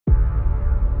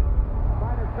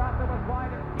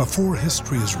Before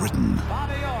history is written,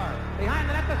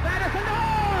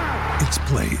 it's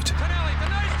played.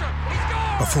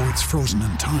 Before it's frozen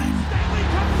in time,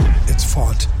 it's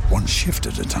fought one shift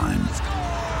at a time.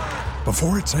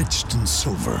 Before it's etched in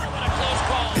silver,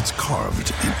 it's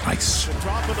carved in ice.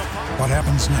 What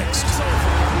happens next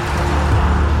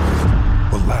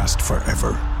will last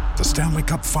forever. The Stanley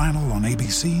Cup Final on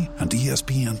ABC and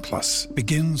ESPN Plus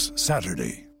begins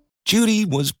Saturday. Judy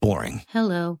was boring.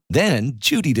 Hello. Then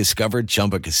Judy discovered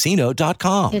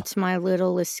ChumbaCasino.com. It's my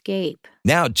little escape.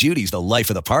 Now Judy's the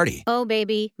life of the party. Oh,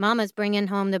 baby, mama's bringing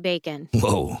home the bacon.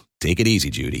 Whoa, take it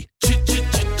easy, Judy.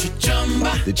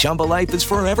 The Chumba life is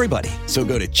for everybody. So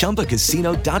go to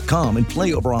ChumbaCasino.com and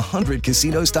play over 100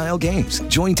 casino-style games.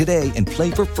 Join today and play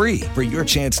for free for your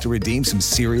chance to redeem some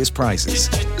serious prizes.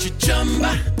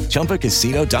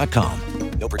 ChumbaCasino.com.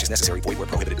 No purchase necessary. Void where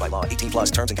prohibited by law. 18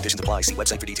 plus terms and conditions apply. See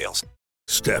website for details.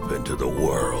 Step into the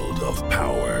world of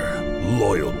power,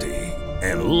 loyalty,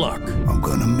 and luck. I'm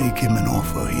gonna make him an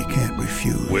offer he can't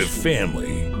refuse. With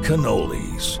family,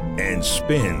 cannolis, and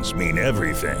spins mean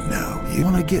everything. Now, you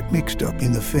wanna get mixed up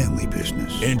in the family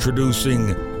business. Introducing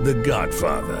The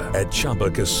Godfather at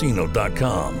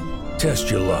ChumbaCasino.com. Test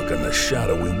your luck in the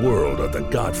shadowy world of The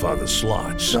Godfather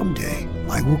slot. Someday,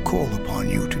 I will call upon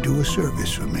you to do a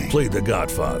service for me. Play The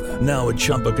Godfather now at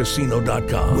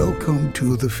ChumbaCasino.com. Welcome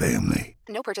to the family.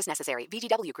 No purchase necessary.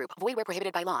 VGW Group. Void where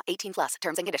prohibited by law. 18 plus.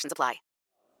 Terms and conditions apply.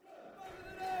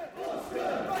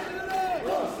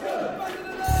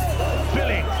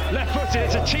 Billy, left footed.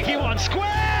 It's a cheeky one. Square!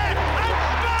 And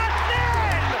smashed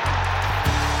in!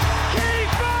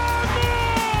 Keeper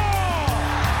Moore!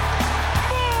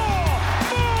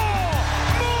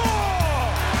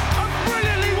 A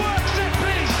brilliantly worked set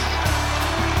piece.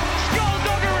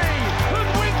 Skullduggery,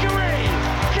 hoodwinkery.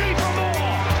 Keeper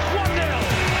Moore, 1-0.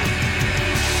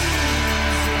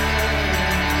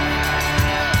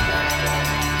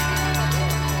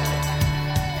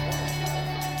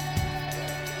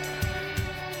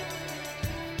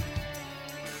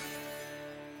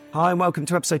 Hi and welcome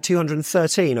to episode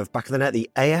 213 of Back of the Net, the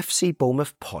AFC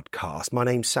Bournemouth podcast. My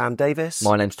name's Sam Davis.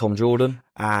 My name's Tom Jordan.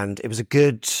 And it was a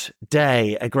good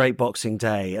day, a great Boxing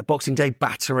Day, a Boxing Day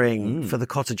battering for the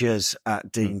Cottagers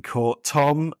at Dean Court.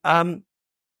 Tom, can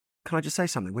I just say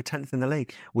something? We're 10th in the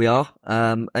league. We are.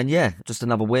 And yeah, just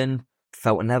another win.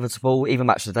 Felt inevitable. Even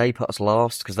Match of the Day put us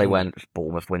last because they went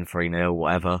Bournemouth win 3-0,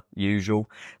 whatever, usual.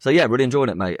 So yeah, really enjoying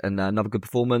it, mate. And another good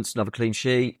performance, another clean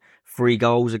sheet, 3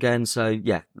 goals again. So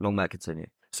yeah, long may it continue.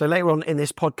 So later on in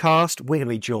this podcast, we're going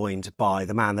to be joined by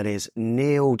the man that is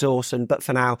Neil Dawson. But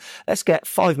for now, let's get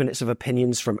 5 minutes of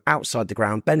opinions from outside the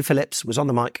ground. Ben Phillips was on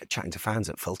the mic chatting to fans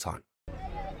at full time.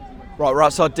 Right, we're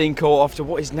outside Dean Court after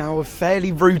what is now a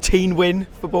fairly routine win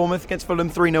for Bournemouth against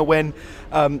Fulham, 3-0 win.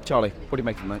 Charlie, what do you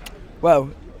make of it, mate?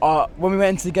 Well, when we went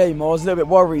into the game, I was a little bit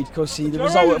worried because the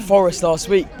result at Forest last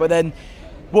week. But then,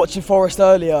 watching Forest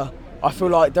earlier, I feel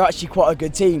like they're actually quite a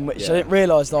good team, which I didn't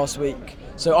realise last week.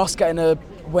 So us getting a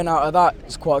win out of that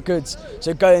is quite good.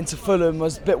 So going to Fulham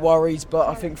was a bit worried, but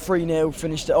I think 3-0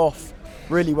 finished it off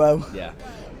really well. Yeah.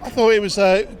 I thought it was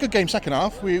a good game second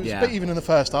half. We was a bit even in the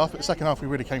first half, but second half we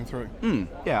really came through.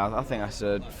 Yeah, I think that's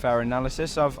a fair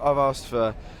analysis. I've asked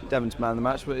for Devon to man the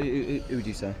match, but who would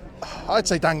you say? I'd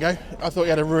say Dango. I thought he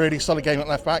had a really solid game at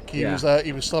left back. He was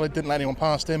solid, didn't let anyone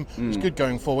past him. He was good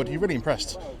going forward. He really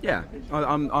impressed. Yeah,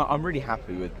 I'm really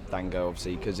happy with Dango,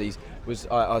 obviously, because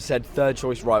I said third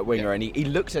choice right winger, and he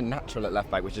looks a natural at left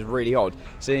back, which is really odd,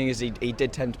 seeing as he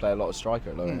did tend to play a lot of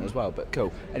striker at lower as well. But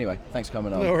cool. Anyway, thanks for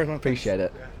coming on. No worries, man. Appreciate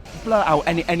it. Blurt out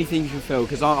anything you can feel,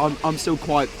 because I'm still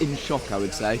quite in shock, I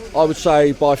would say. I would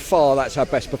say by far that's our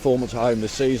best performance at home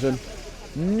this season.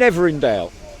 Never in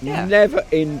doubt. Yeah. Never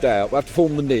in doubt. We have to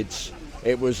form the Nids.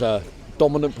 It was a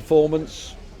dominant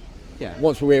performance. Yeah.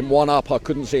 Once we went 1 up, I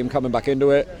couldn't see him coming back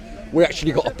into it. We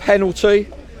actually got a penalty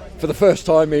for the first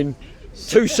time in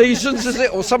 2 seasons, is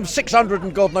it? Or some 600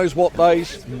 and God knows what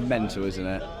days. It's mental, isn't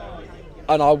it?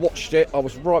 And I watched it. I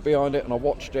was right behind it and I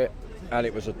watched it. And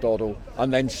it was a doddle.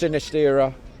 And then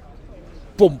Sinistera,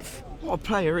 boomph. What a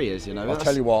player he is, you know. I'll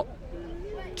tell you what,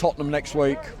 Tottenham next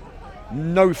week,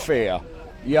 no fear.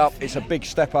 Yep, it's a big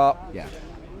step up. Yeah.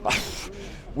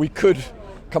 We could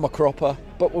come a cropper,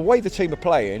 but the way the team are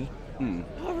playing,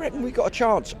 I reckon we got a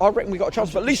chance. But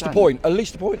at least a point.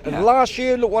 And last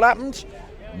year, look what happened.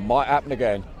 Might happen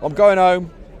again. I'm going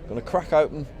home, going to crack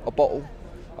open a bottle.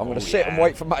 I'm going to sit and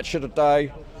wait for Match of the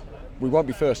Day. We won't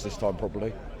be first this time,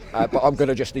 probably. But I'm going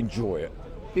to just enjoy it.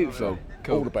 Beautiful.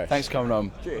 Cool. All the best. Thanks for coming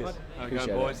on. Cheers. How you going,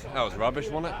 boys? That was rubbish,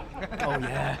 wasn't it? Oh,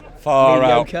 yeah.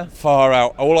 Far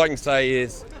out. All I can say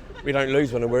is we don't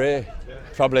lose when we're here.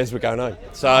 Trouble is, we're going home.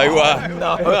 So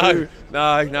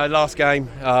no, last game.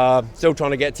 Still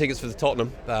trying to get tickets for the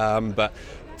Tottenham, but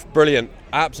brilliant,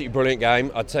 absolutely brilliant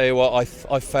game. I tell you what,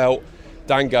 I felt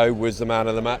Dango was the man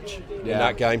of the match in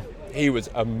that game. He was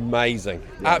amazing,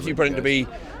 absolutely brilliant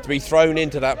to be thrown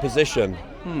into that position.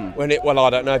 When I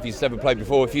don't know if he's ever played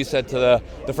before. If you said to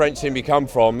the French team he come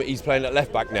from, he's playing at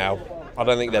left back now, I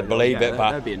don't think they'd believe it.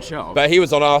 They'd be in shock. But he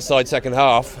was on our side second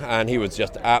half, and he was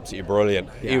just absolutely brilliant.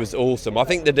 He was awesome. I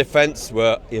think the defence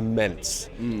were immense,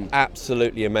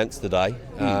 absolutely immense today.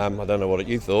 I don't know what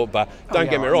you thought, but don't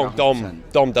get me wrong,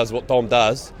 100%. Dom does what Dom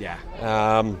does. Yeah.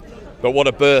 But what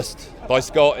a burst by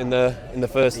Scott in the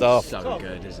first half. So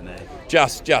good, isn't he?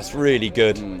 Just really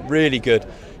good, really good.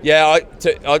 Yeah,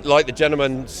 I like the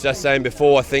gentleman just saying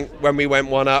before. I think when we went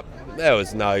one up, there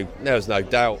was no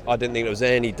doubt. I didn't think there was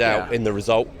any doubt in the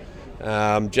result.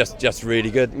 Just really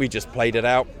good. We just played it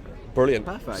out, brilliant.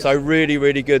 Perfect. So really,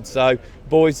 really good. So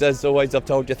boys, as always, I've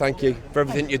told you, thank you for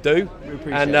everything you do. We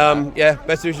appreciate that.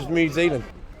 Best wishes from New Zealand.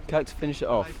 Kirk, to finish it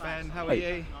off. Hey Ben, how are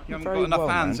you? You haven't very got enough well,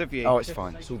 fans, man. have you? Oh, it's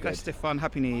fine. It's all good. Festive fun,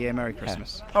 Happy New Year, Merry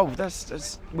Christmas. Oh,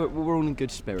 that's we're all in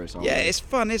good spirits, aren't we? Yeah, it's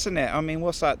fun, isn't it? I mean,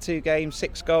 what's that? 2 games,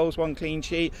 6 goals, 1 clean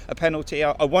sheet, a penalty.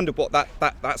 I wondered what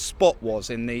that spot was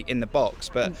in the box,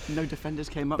 but no defenders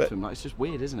came up to him. Like, it's just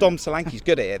weird, isn't it? Dom Solanke's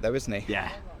good at it, though, isn't he?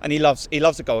 Yeah. And he loves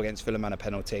a goal against Fulham and a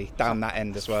penalty down that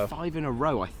end as well. 5 in a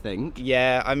row, I think.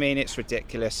 Yeah, I mean, it's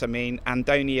ridiculous. I mean,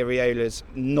 Andoni Iraola's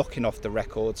knocking off the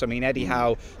records. I mean, Eddie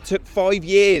Howe took 5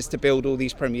 years to build all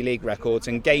these Premier League records,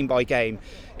 and game by game,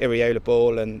 Iraola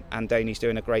ball, and Andoni's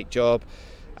doing a great job.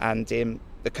 And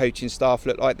the coaching staff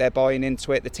look like they're buying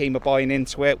into it. The team are buying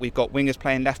into it. We've got wingers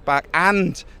playing left back,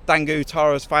 and Dango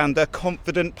Utara's found a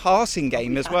confident passing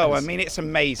game as well. I mean, it's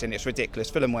amazing. It's ridiculous.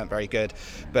 Fulham weren't very good,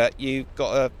 but you've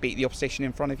got to beat the opposition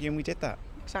in front of you, and we did that.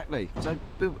 Exactly. So,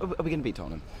 are we going to beat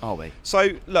Tottenham? Are we? So,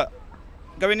 look,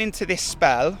 going into this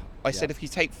spell, I said if you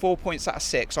take 4 points out of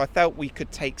 6, I felt we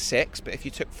could take 6, but if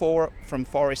you took 4 from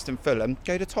Forest and Fulham,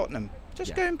 go to Tottenham.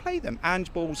 Just go and play them.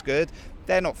 Ange Ball's good.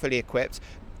 They're not fully equipped.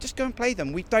 Just go and play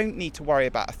them. We don't need to worry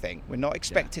about a thing. We're not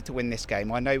expected to win this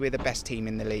game. I know we're the best team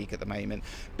in the league at the moment,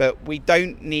 but we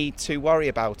don't need to worry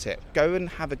about it. Go and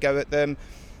have a go at them.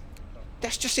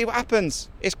 Let's just see what happens.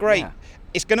 It's great. Yeah.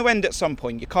 It's going to end at some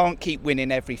point. You can't keep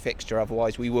winning every fixture,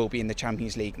 otherwise we will be in the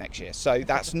Champions League next year. So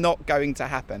that's not going to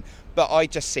happen. But I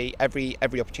just see every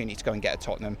opportunity to go and get a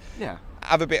Tottenham. Yeah.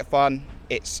 Have a bit of fun.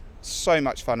 It's so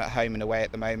much fun at home and away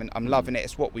at the moment. I'm loving it.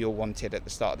 It's what we all wanted at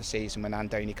the start of the season when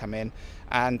Andoni come in,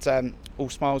 and all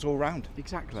smiles all round.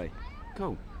 Exactly.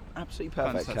 Cool. Absolutely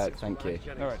perfect, Kirk. Thank you.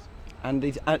 All right.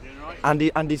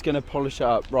 Andy's going to polish it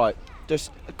up. Right.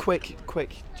 Just a quick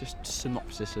just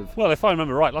synopsis of... Well, if I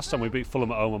remember right, last time we beat Fulham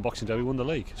at home on Boxing Day, we won the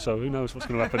league. So who knows what's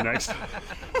going to happen next.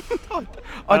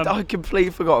 I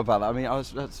completely forgot about that. I mean,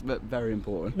 that's very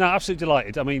important. No, absolutely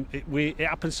delighted. I mean, it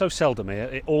happens so seldom here.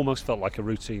 It almost felt like a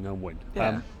routine home win.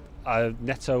 Yeah.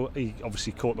 Neto, he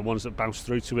obviously caught the ones that bounced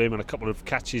through to him and a couple of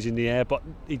catches in the air, but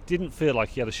he didn't feel like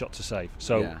he had a shot to save.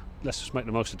 So let's just make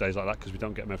the most of days like that, because we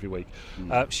don't get them every week.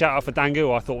 Shout out for Dango,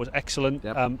 who I thought was excellent.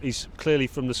 Yep. He's clearly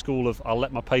from the school of I'll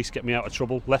let my pace get me out of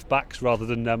trouble left backs rather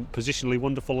than positionally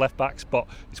wonderful left backs, but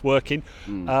it's working.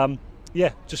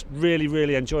 Just really,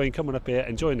 really enjoying coming up here,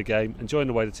 enjoying the game, enjoying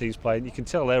the way the team's playing. You can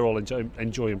tell they're all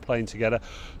enjoying playing together.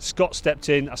 Scott stepped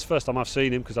in. That's the first time I've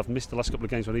seen him, because I've missed the last couple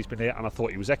of games when he's been here, and I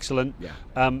thought he was excellent.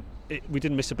 We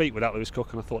didn't miss a beat without Lewis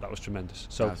Cook, and I thought that was tremendous.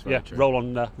 So roll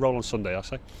on Sunday, I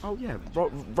say. Oh yeah,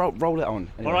 roll it on.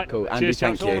 Anyway, all right, cool. Cheers,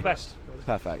 Andy, thank you. all the best.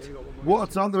 Perfect.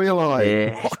 What time do we alive?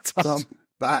 Yeah.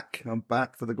 I'm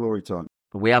back for the glory time.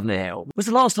 But we haven't here. Was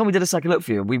the last time we did a second look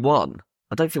for you and we won?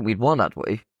 I don't think we'd won, had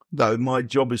we? No, my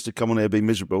job is to come on here and be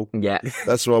miserable. Yeah.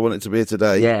 That's why I wanted to be here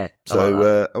today. Yeah.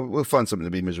 So we'll find something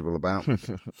to be miserable about.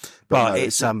 but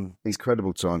it's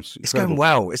incredible times. It's going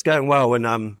well. It's going well,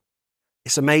 and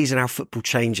it's amazing how football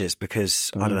changes,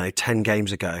 because I don't know, 10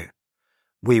 games ago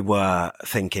we were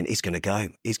thinking he's going to go.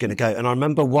 And I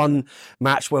remember one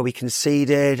match where we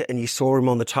conceded, and you saw him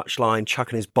on the touchline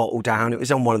chucking his bottle down. It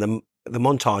was on one of the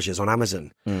montages on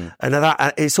Amazon, and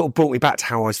it sort of brought me back to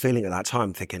how I was feeling at that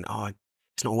time, thinking,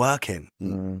 it's not working.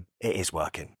 It is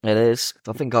working. It is.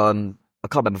 I think I can't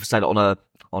remember if I said it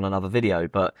on another video,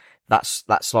 but that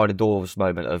sliding doors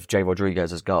moment of Jay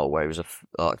Rodriguez's goal, where it was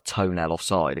a toenail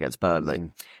offside against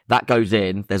Burnley, that goes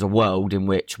in. There's a world in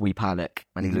which we panic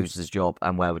and he loses his job,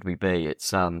 and where would we be? It's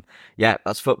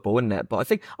that's football, isn't it? But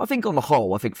I think on the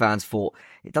whole, I think fans thought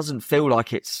it doesn't feel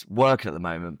like it's working at the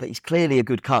moment, but he's clearly a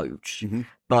good coach.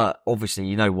 But obviously,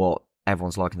 you know what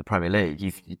everyone's like in the Premier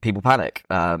League, people panic.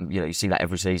 You see that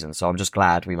every season. So I'm just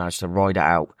glad we managed to ride it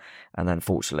out, and then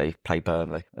fortunately play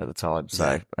Burnley at the time.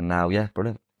 So and now,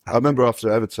 brilliant. I remember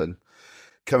after Everton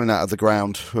coming out of the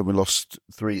ground when we lost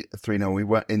 3-0, we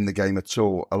weren't in the game at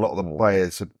all. A lot of the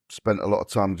players had spent a lot of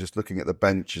time just looking at the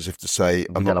bench as if to say,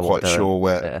 I'm not quite sure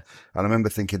where. Yeah. And I remember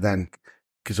thinking then,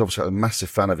 because obviously I'm a massive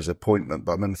fan of his appointment,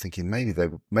 but I remember thinking maybe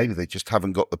they just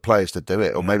haven't got the players to do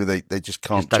it, or maybe they just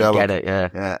can't don't get it.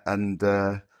 Yeah, and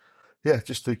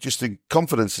just the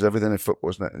confidence is everything in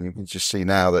football, isn't it? And you can just see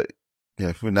now that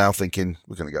we're now thinking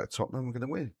we're going to go to Tottenham, we're going to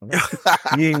win.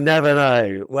 You never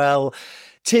know. Well,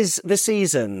 'tis the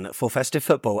season for festive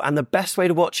football, and the best way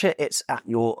to watch it's at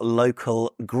your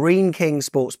local Green King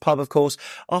Sports Pub, of course.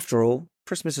 After all,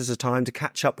 Christmas is a time to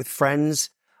catch up with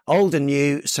friends, old and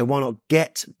new, so why not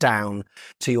get down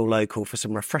to your local for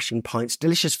some refreshing pints,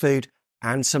 delicious food,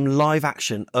 and some live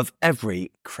action of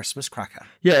every Christmas cracker.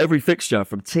 Yeah, every fixture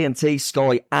from TNT,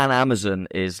 Sky and Amazon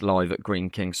is live at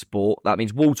Green King Sport. That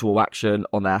means wall-to-wall action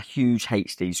on their huge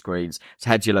HD screens.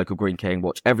 So head to your local Green King,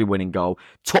 watch every winning goal,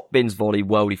 top bins volley,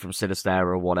 worldie from Sinisterra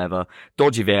or whatever,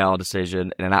 dodgy VAR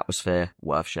decision in an atmosphere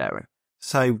worth sharing.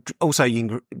 So also you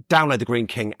can download the Green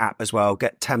King app as well,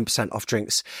 get 10% off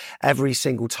drinks every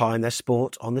single time there's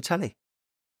sport on the telly.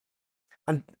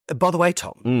 And by the way,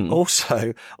 Tom,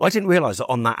 also, I didn't realise that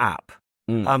on that app,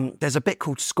 there's a bit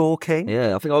called Score King.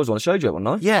 Yeah, I think I was one. I showed you it one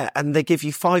night. Yeah, and they give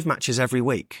you 5 matches every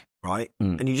week, right?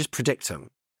 And you just predict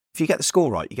them. If you get the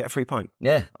score right, you get a free pint.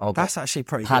 Yeah. That's actually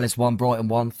pretty Palace good. 1, Brighton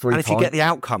 1, 3 And if you get the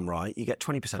outcome right, you get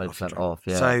 20% off.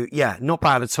 Yeah. So, yeah, not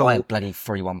bad at all. I had bloody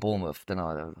 3-1 Bournemouth, didn't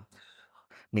I?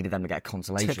 Needed them to get a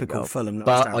consolation Typical goal. Fulham.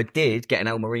 But I did get an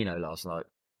El Marino last night.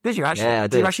 Did you actually? Yeah, I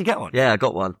did. Did you actually get one? Yeah, I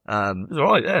got one. It was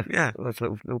all right, yeah. Yeah. A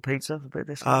little pizza, a bit of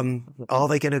this. Are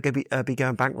they going to be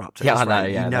going bankrupt? Yeah, I know,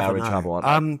 yeah. They're in trouble,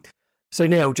 aren't they? So,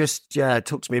 Neil, just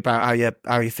talk to me about how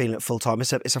you're feeling at full time.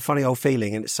 It's a funny old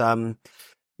feeling, and it's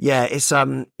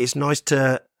nice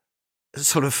to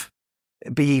sort of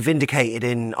be vindicated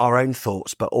in our own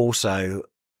thoughts, but also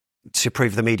to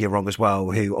prove the media wrong as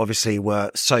well, who obviously were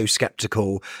so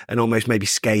sceptical and almost maybe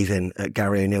scathing at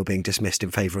Gary O'Neill being dismissed in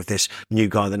favour of this new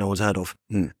guy that no one's heard of.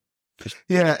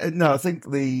 Yeah, no, I think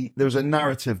there was a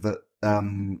narrative that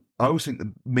I always think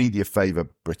the media favour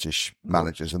British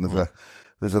managers, and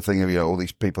there's a thing of all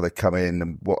these people that come in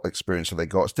and what experience have they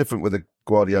got. It's different with the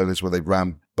Guardiolas where they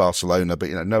ran Barcelona, but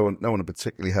no one had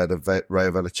particularly heard of Rayo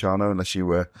Vallecano unless you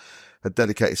were a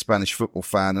dedicated Spanish football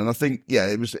fan. And I think,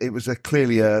 it was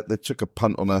clearly they took a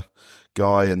punt on a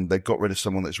guy and they got rid of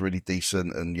someone that's really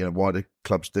decent, and, why do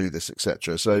clubs do this,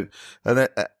 etc. So, and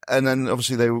then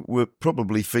obviously they were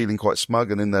probably feeling quite smug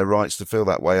and in their rights to feel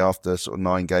that way after sort of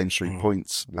 9 games, 3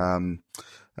 points. And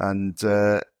then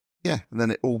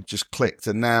it all just clicked.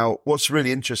 And now what's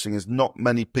really interesting is not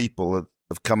many people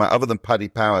have come out, other than Paddy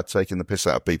Power taking the piss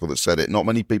out of people that said it. Not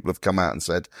many people have come out and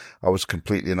said, I was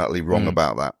completely and utterly wrong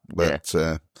about that. But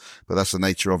that's the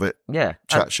nature of it. Yeah.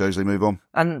 Chat shows, they move on.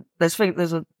 And there's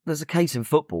a case in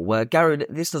football where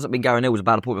this doesn't mean Gary O'Neill was a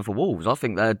bad appointment for Wolves. I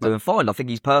think they're doing fine. I think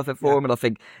he's perfect for them, and I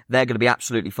think they're going to be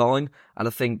absolutely fine. And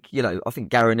I think, I think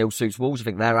Gary O'Neill suits Wolves. I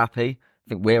think they're happy. I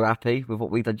think we're happy with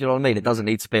what we've done. Do you know what I mean? It doesn't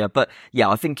need to be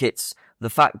I think it's the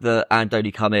fact that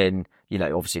Andoni come in,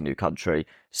 obviously new country,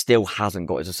 still hasn't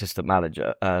got his assistant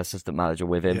manager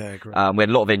with him. Yeah, great. We had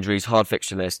a lot of injuries, hard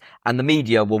fixture list, and the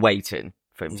media were waiting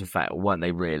for him to fail, weren't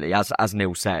they? Really, as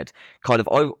Neil said, I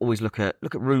always look at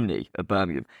Rooney at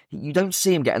Birmingham. You don't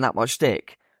see him getting that much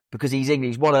stick because he's English.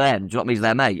 He's one of them. Do you know what I mean? He's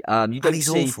their mate. You don't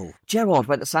he's see awful. Gerrard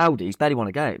went to Saudi. He's barely won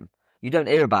a game. You don't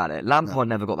hear about it. Lampard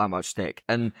never got that much stick,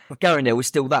 and Gary O'Neill is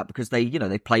still that because they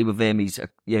play with him. He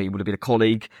would have been a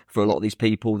colleague for a lot of these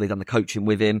people. They've done the coaching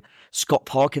with him. Scott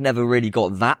Parker never really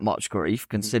got that much grief,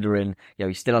 considering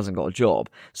he still hasn't got a job.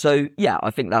 So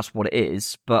I think that's what it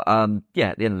is. But at the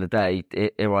end of the day,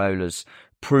 Iraola's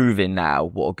proving now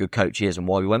what a good coach he is and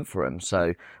why we went for him.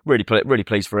 So really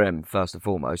pleased for him first and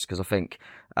foremost, because I think,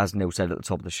 as Neil said at the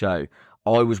top of the show,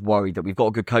 I was worried that we've got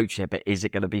a good coach here, but is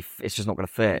it going to be, it's just not going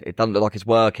to fit. It doesn't look like it's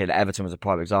working. Everton was a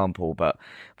prime example, but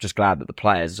I'm just glad that the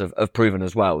players have proven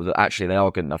as well that actually they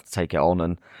are good enough to take it on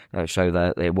and show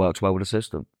that it works well with the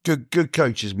system. Good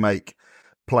coaches make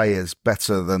players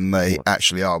better than they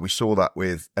actually are. We saw that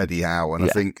with Eddie Howe, and I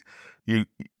think you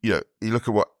look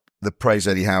at what the praise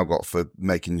Eddie Howe got for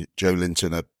making Joe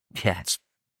Linton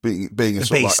being a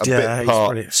sort beast, of like a bit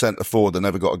part centre forward and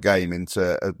never got a game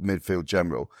into a midfield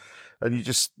general. And you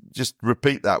just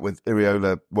repeat that with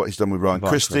Iraola, what he's done with Ryan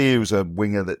Christie, who was a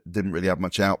winger that didn't really have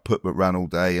much output but ran all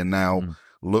day, and now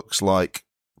looks like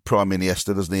prime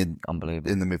Iniesta, doesn't he?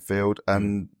 Unbelievable in the midfield,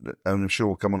 and I'm sure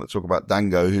we'll come on to talk about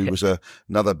Dango, who was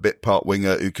another bit part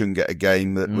winger who couldn't get a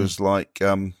game that was like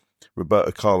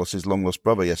Roberto Carlos's long lost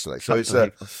brother yesterday. So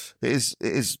it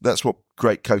is that's what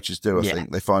great coaches do. I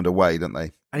think they find a way, don't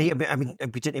they? And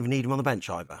we didn't even need him on the bench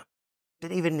either.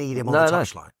 Didn't even need him on the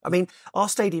touchline. I mean, our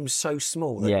stadium's so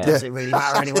small that does it really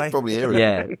matter anyway?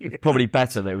 Probably probably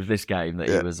better that it was this game that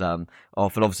he was off,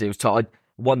 and obviously it was. I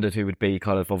wondered who would be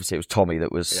kind of. Obviously, it was Tommy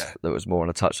that was more on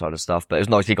the touchline and stuff. But it was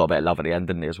nice he got a bit of love at the end,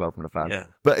 didn't he, as well from the fans? Yeah.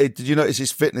 But did you notice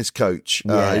his fitness coach?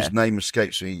 His name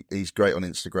escapes me. He's great on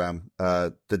Instagram.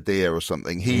 The Deer or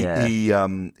something. He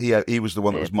was the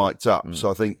one that was mic'd up. So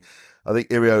I think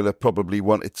Iraola probably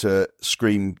wanted to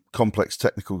scream complex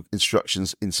technical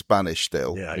instructions in Spanish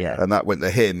still. And that went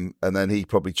to him, and then he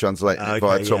probably translated it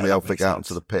via Tommy Elphick out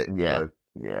onto the pitch. Yeah.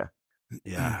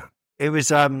 It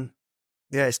was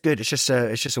it's good. It's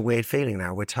just a weird feeling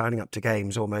now. We're turning up to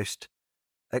games almost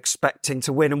expecting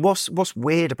to win. And what's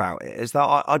weird about it is that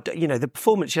I the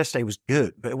performance yesterday was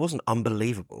good, but it wasn't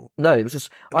unbelievable. No, it was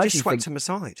just I just swept him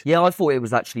aside. Yeah, I thought it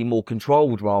was actually more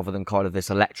controlled rather than kind of this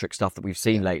electric stuff that we've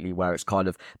seen lately, where it's kind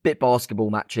of a bit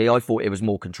basketball matchy. I thought it was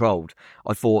more controlled.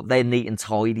 I thought they're neat and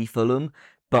tidy, Fulham,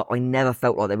 but I never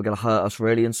felt like they were going to hurt us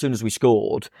really. And as soon as we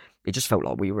scored, it just felt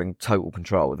like we were in total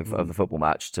control of the football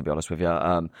match, to be honest with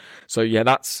you. So yeah,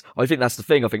 I think that's the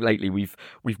thing. I think lately we've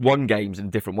won games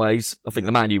in different ways. I think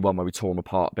the Man U one where we tore them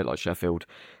apart, a bit like Sheffield.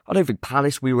 I don't think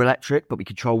Palace, we were electric, but we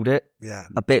controlled it. Yeah.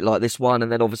 A bit like this one.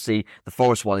 And then obviously the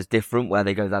Forest one is different, where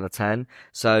they go down to 10.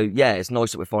 So yeah, it's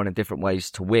nice that we're finding different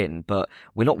ways to win, but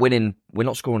we're not winning. We're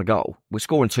not scoring a goal. We're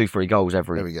scoring 2-3 goals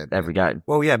every game.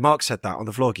 Well, yeah, Mark said that on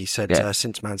the vlog. He said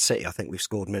since Man City, I think we've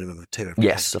scored a minimum of 2 every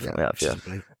game. I think we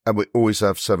have. And we always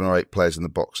have 7 or 8 players in the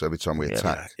box every time we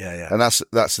attack. Yeah. And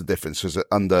that's the difference. Because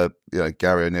under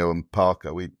Gary O'Neill and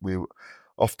Parker, we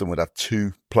often would have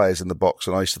 2 players in the box.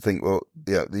 And I used to think, well,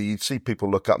 you'd see people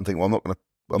look up and think, well, I'm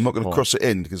not going to cross it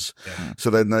in because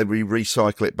so then they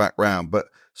recycle it back round. But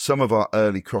some of our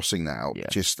early crossing now,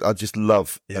 I just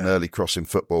love an early crossing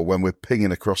football when we're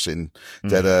pinging a crossing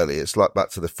dead early. It's like back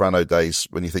to the Frano days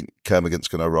when you think Kermagant's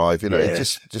going to arrive. It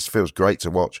just feels great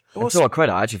to watch. And to our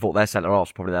credit, I actually thought their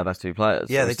centre-halves probably their best 2 players.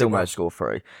 Yeah, they still managed to score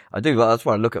 3. I do, but that's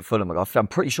why I look at Fulham. I'm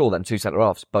pretty sure them 2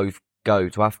 centre-halves both go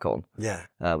to AFCON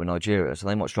with Nigeria, so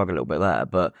they might struggle a little bit there.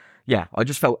 But yeah, I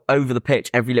just felt over the pitch,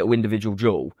 every little individual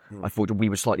duel, I thought we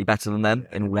were slightly better than them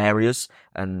in all areas.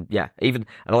 And and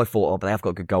I thought, but they have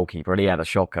got a good goalkeeper, and he had a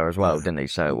shocker as well, didn't he?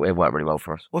 So it worked really well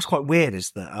for us. What's quite weird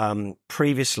is that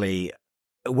previously,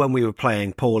 when we were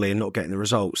playing poorly and not getting the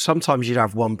results, sometimes you'd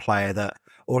have one player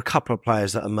or a couple of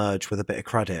players that emerged with a bit of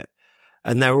credit.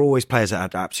 And there were always players that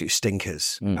had absolute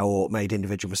stinkers or made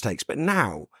individual mistakes. But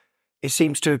now, it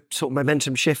seems to have sort of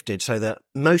momentum shifted so that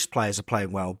most players are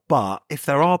playing well, but if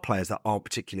there are players that aren't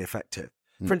particularly effective,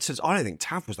 for instance, I don't think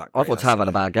Tav was that great. I thought Tav had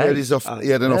a bad game. He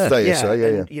had an off day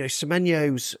yesterday. And,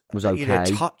 Semenyo's was okay.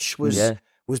 Touch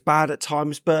was bad at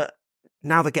times, but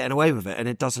now they're getting away with it, and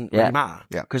it doesn't really matter.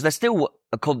 Yeah, because they're still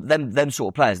them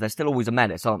sort of players. They're still always a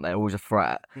menace, aren't they? Always a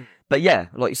threat. But yeah,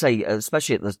 like you say,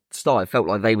 especially at the start, it felt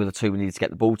like they were the 2 we needed to get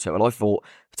the ball to. And I thought,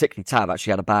 particularly Tav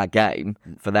actually had a bad game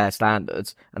for their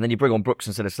standards. And then you bring on Brooks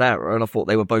and Sinisterra, and I thought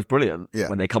they were both brilliant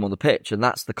when they come on the pitch. And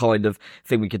that's the kind of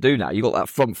thing we could do now. You got that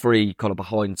front 3 kind of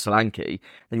behind Solanke, then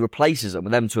he replaces them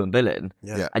with them 2 and Billing,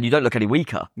 and you don't look any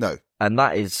weaker. No, and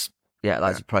that is. Yeah,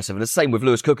 that's impressive. And the same with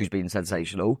Lewis Cook, who's been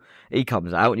sensational. He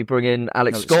comes out and you bring in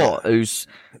Alex Scott, who's,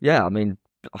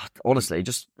 honestly,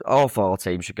 just half our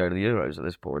team should go to the Euros at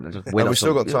this point. And just win. And we've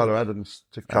still got Tyler Adams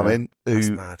to come in,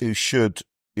 who should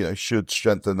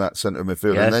strengthen that centre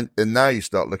midfield. And now you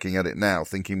start looking at it now,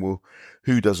 thinking, well,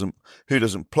 who doesn't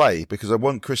play? Because I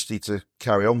want Christie to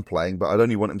carry on playing, but I'd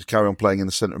only want him to carry on playing in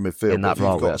the centre midfield. In that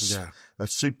role, got a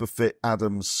super fit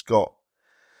Adams, Scott,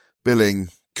 Billing,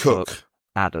 Cook.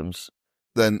 Adams.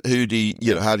 Then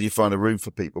how do you find a room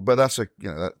for people? But that's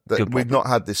we've not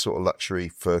had this sort of luxury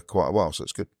for quite a while, so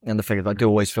it's good. And the thing is, I do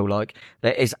always feel like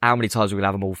there is how many times we're gonna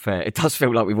have them all fit. It does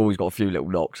feel like we've always got a few little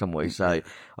knocks, haven't we? So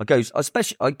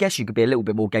I guess you could be a little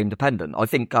bit more game dependent. I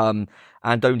think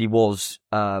Andoni was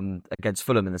against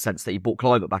Fulham in the sense that he brought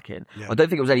Climate back in. I don't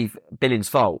think it was any Billing's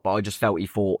fault, but I just felt he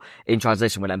thought in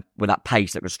transition with that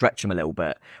pace that could stretch him a little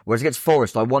bit. Whereas against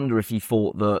Forest, I wonder if he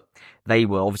thought that they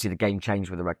were, obviously the game changed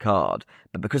with the red card,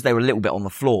 but because they were a little bit on the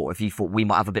floor, if he thought we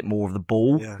might have a bit more of the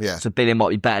ball, so Billing might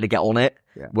be better to get on it.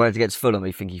 Whereas against Fulham,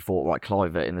 I think he thought,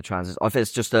 Clive it in the transition. I think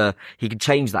it's just he can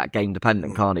change that game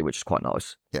dependent, can't he? Which is quite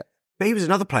nice. Yeah. But he was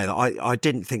another player that I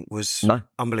didn't think was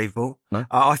unbelievable. No.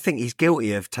 I think he's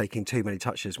guilty of taking too many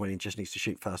touches when he just needs to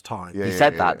shoot first time. He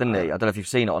said that, didn't he? I don't know if you've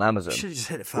seen it on Amazon. He should have just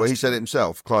hit it first. Well, he said it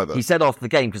himself, Cliver. He said after the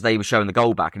game, because they were showing the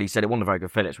goal back, and he said it wasn't a very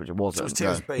good finish, which it wasn't.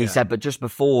 He said, but just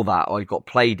before that, I got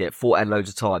played it, thought I had loads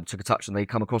of time, took a touch, and they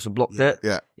come across and blocked it.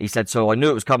 Yeah. He said, so I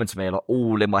knew it was coming to me, and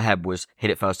all in my head was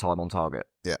hit it first time on target.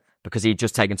 Yeah. Because he'd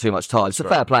just taken too much time. It's a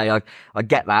fair play. I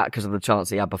get that because of the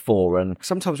chance he had before. And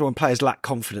sometimes when players lack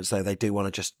confidence, though, they do want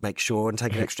to just make sure and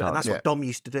take an extra. And that's what Dom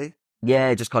used to do.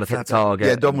 Yeah, just kind of hit the target.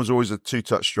 Yeah, Dom was always a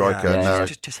two-touch striker. Yeah,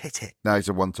 just hit it. Now he's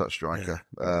a one-touch striker.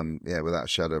 Yeah, without a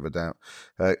shadow of a doubt.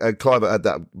 And Cliver had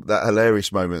that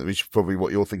hilarious moment, which is probably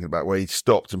what you're thinking about, where he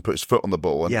stopped and put his foot on the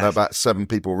ball, and about 7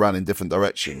 people ran in different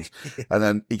directions, and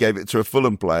then he gave it to a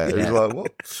Fulham player. It was like,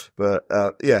 what? But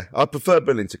I prefer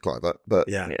Billing to Cliver, but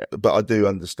I do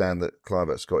understand that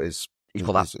Cliver's got his. He's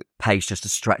got that pace just to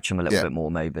stretch him a little bit more,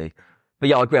 maybe. But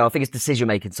yeah, I agree. I think it's decision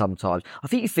making sometimes. I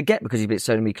think you forget because he's been at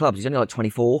so many clubs. He's only like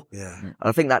 24. Yeah. And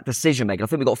I think that decision making, I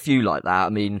think we've got a few like that. I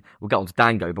mean, we'll get on to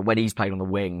Dango, but when he's played on the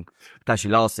wing, especially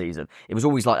last season, it was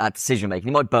always like that decision making.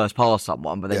 He might burst past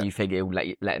someone, but then you think he'll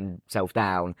let himself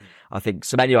down. I think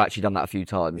Semenyo actually done that a few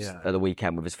times at the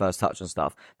weekend with his first touch and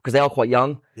stuff because they are quite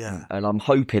young. Yeah. And I'm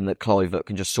hoping that Clive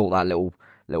can just sort that little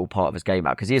part of his game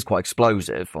out because he is quite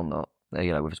explosive on that,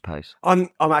 with his pace. I'm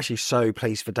actually so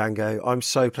pleased for Dango. I'm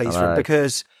so pleased for him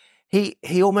because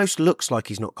he almost looks like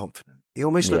he's not confident. He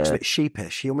almost looks a bit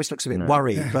sheepish. He almost looks a bit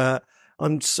worried. But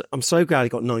I'm so glad he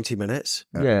got 90 minutes.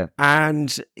 Yeah.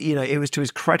 And, it was to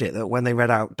his credit that when they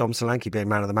read out Dom Solanke being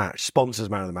man of the match, sponsors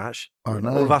man of the match, all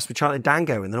of us were chanting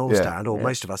Dango in the North Stand, or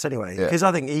most of us anyway. Because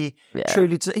I think he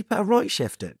truly he put a right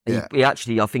shift in. He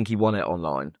actually, I think he won it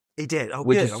online. He did. Oh,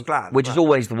 good. I'm glad. Which is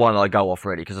always the one I go off,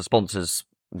 really, because the sponsors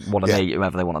want to meet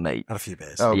whoever they want to meet. Had a few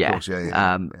beers. Oh, of course,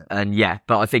 And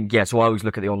but I think, so I always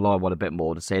look at the online one a bit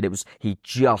more to see it. He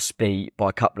just beat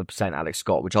by a couple of percent Alex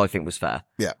Scott, which I think was fair.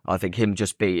 Yeah. I think him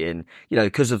just beating,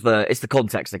 because of it's the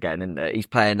context again, isn't it? He's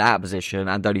playing out of position.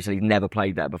 Andoni said he's never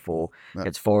played there before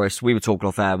against Forest. We were talking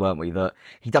off air, weren't we, that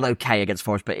he done okay against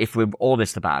Forest, but if we're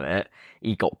honest about it,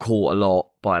 he got caught a lot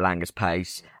by Alanga's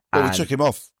pace. Well, we took him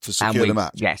off to secure the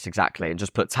match. Yes, exactly. And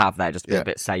just put Tav there just to be a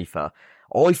bit safer.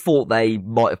 I thought they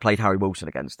might have played Harry Wilson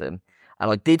against him. And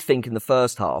I did think in the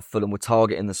first half, Fulham were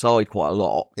targeting the side quite a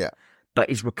lot. Yeah. But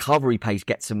his recovery pace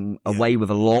gets him away with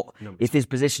a lot. If his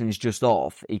position is just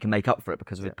off, he can make up for it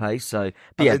because of his pace. So,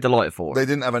 delighted for him. They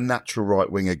didn't have a natural right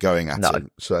winger going at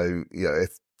him. So,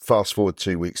 if fast forward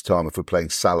 2 weeks' time, if we're playing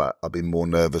Salah, I'd be more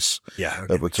nervous of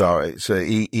Ouattara. So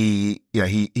he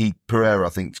Pereira, I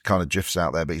think, kind of drifts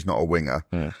out there, but he's not a winger.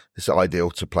 Yeah. It's ideal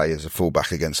to play as a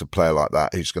fullback against a player like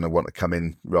that who's going to want to come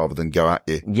in rather than go at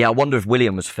you. Yeah, I wonder if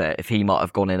William was fit, if he might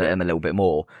have gone in at him a little bit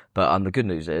more. But the good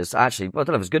news is, actually, I don't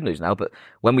know if it's good news now, but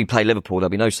when we play Liverpool, there'll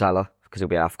be no Salah because he'll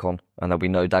be AFCON, and there'll be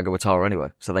no Dango Ouattara anyway.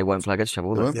 So they won't play against each other,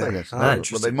 will they? They won't play against each other.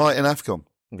 But they might in AFCON.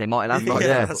 They might have fun,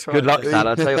 That's right. Good luck,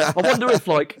 Salah. I wonder if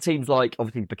teams like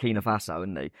obviously Burkina Faso,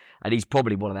 isn't he? And he's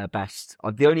probably one of their best.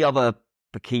 The only other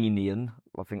Burkinian,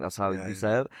 I think that's how you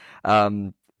say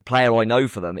it, player I know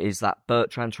for them is that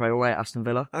Bertrand Traoré at Aston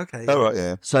Villa. Okay. Oh, right,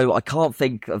 yeah. So I can't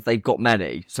think if they've got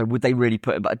many. So would they really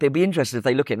put him? But they'd be interested if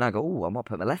they look at it and go, I might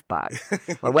put him a left back.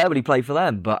 Where would he play for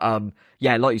them? But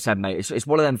like you said, mate, it's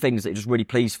one of them things that you're just really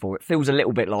pleased for. It feels a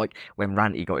little bit like when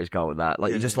Ranty got his goal with that.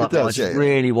 Like you just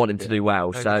really want him to do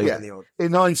well. So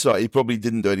in hindsight, he probably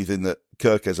didn't do anything that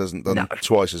Kirkes hasn't done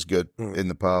twice as good in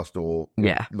the past, or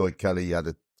Lloyd Kelly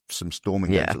had some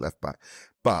storming games at left back.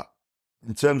 But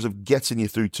in terms of getting you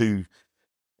through 2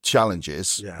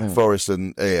 challenges, Forest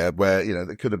and where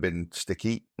they could have been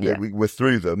sticky, we were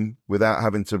through them without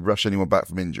having to rush anyone back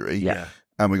from injury,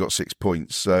 and we got 6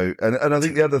 points. So, and I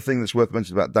think the other thing that's worth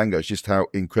mentioning about Dango is just how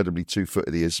incredibly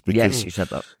 2-footed he is. Because you said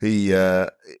that. He,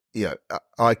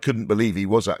 I couldn't believe he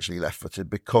was actually left-footed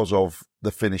because of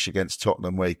the finish against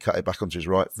Tottenham where he cut it back onto his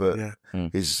right foot.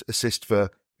 His assist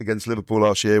against Liverpool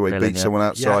last year where he beat someone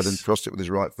outside and crossed it with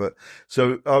his right foot.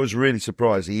 So I was really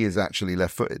surprised he is actually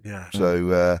left-footed. Yeah.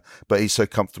 So, but he's so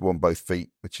comfortable on both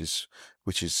feet, which is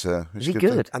is he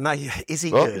good? And is he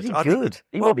good? Is he good?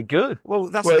 He might be good. Well,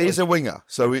 he's a winger,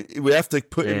 so we have to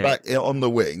put him back on the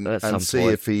wing and see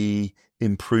if he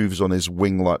improves on his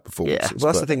wing-like performances. Yeah.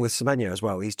 Well, that's the thing with Semenyo as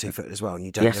well. He's 2-footed as well, and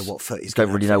you don't know what foot he's going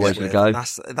to really know where he's going to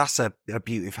go. That's a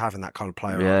beauty of having that kind of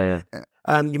player.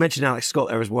 Yeah. You mentioned Alex Scott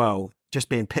there as well, just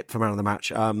being pipped for man of the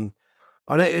match. I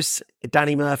noticed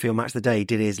Danny Murphy on Match of the Day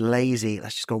did his lazy,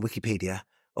 let's just go on Wikipedia.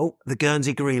 Oh, the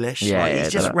Guernsey Grealish.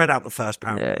 He's just read out the first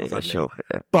paragraph. Yeah, sure.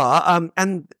 Yeah. But,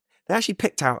 and they actually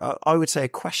picked out, I would say, a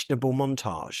questionable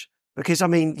montage Because, I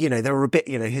mean, they were a bit,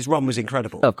 his run was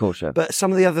incredible. Of course, yeah. But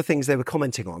some of the other things they were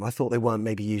commenting on, I thought they weren't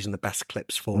maybe using the best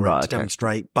clips for it to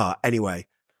demonstrate. But anyway,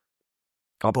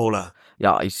 baller.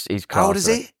 Yeah, he's How old is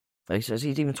he? He says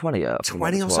he's even 20 yet.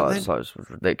 20 or something? So it's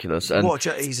ridiculous.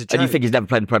 He's a joke. And you think he's never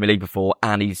played in the Premier League before,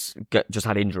 and he's just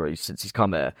had injuries since he's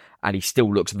come here, and he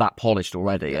still looks that polished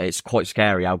already. Yeah. It's quite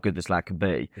scary how good this lad can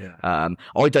be. Yeah.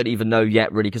 I don't even know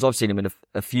yet, really, because I've seen him in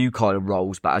a few kind of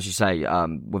roles, but as you say,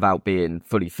 without being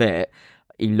fully fit,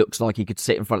 he looks like he could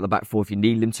sit in front of the back four if you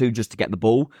needed him to, just to get the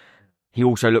ball. He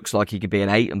also looks like he could be an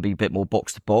 8 and be a bit more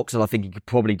box to box, and I think he could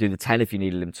probably do the 10 if you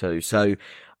needed him to. So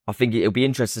I think it'll be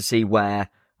interesting to see where,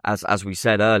 as we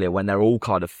said earlier, when they're all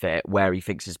kind of fit, where he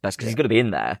thinks is best, because he's going to be in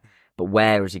there, but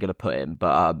where is he going to put him?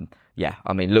 But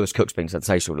Lewis Cook's been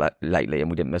sensational lately,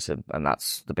 and we didn't miss him, and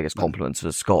that's the biggest compliment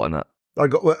to Scott in it.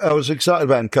 I was excited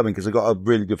about him coming because I got a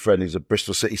really good friend who's a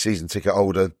Bristol City season ticket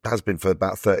holder, has been for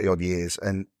about 30 odd years,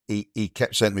 and he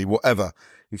kept saying to me, whatever.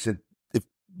 He said, if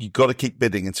you got to keep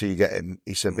bidding until you get him.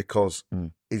 He said, because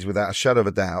he's without a shadow of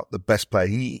a doubt the best player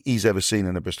he's ever seen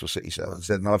in a Bristol City side. He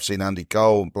said, and I've seen Andy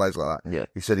Cole and players like that. Yeah.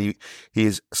 He said he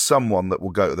is someone that will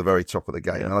go to the very top of the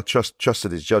game, and I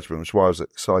trusted his judgment, which is why I was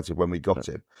excited when we got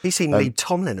him. He's seen Lee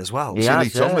Tomlin as well.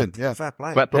 Tomlin, fair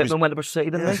play. Brett Pittman went to Bristol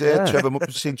City, didn't he? Yeah,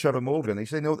 seen Trevor Morgan. He's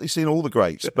seen all the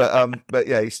greats, but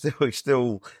yeah, he's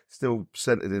still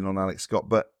centred in on Alex Scott,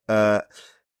 but.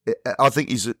 I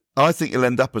think he'll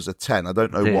end up as a 10. I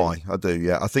don't know why. I do,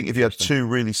 yeah. I think if you had two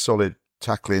really solid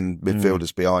tackling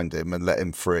midfielders behind him and let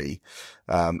him free,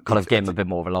 kind of give him a bit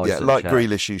more of a license. Yeah, like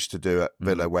Grealish used to do at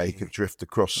Villa, where he could drift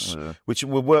across, which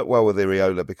will work well with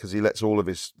Iraola because he lets all of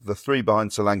the three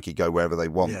behind Solanke go wherever they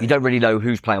want. You don't really know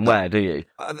who's playing where, do you?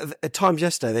 At times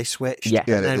yesterday they switched, and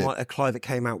then a Clive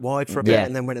came out wide for a bit,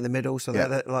 and then went in the middle. So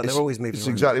they're always moving. It's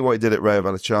around. Exactly what he did at Rayo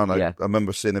Vallecano. I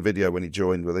remember seeing a video when he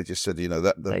joined where they just said,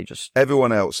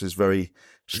 everyone else is very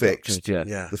fixed. Yeah.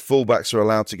 The fullbacks are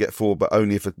allowed to get forward, but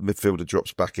only if a midfielder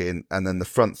drops back in, and then the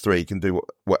front three can do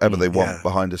whatever they want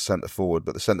behind a centre forward,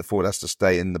 but the centre forward has to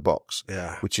stay in the box.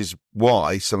 Yeah. Which is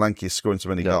why Solanke is scoring so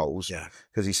many goals. Yeah.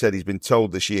 Because he said he's been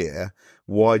told this year,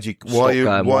 why do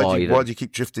you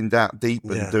keep drifting down deep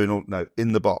and doing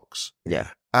in the box?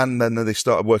 Yeah. And then they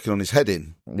started working on his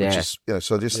heading, which is,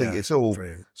 so I just think it's all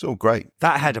great.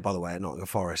 That header, by the way, at Nottingham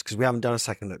Forest, because we haven't done a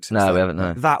second look since. No, we haven't.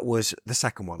 No. That was the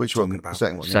second one. Which one? About. The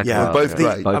second one. Yeah, both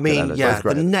great.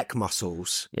 The neck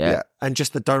muscles. Yeah. And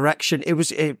just the direction.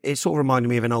 It sort of reminded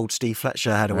me of an old Steve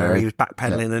Fletcher header where he was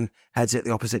backpedaling and heads it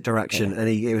the opposite direction, and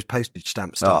he was postage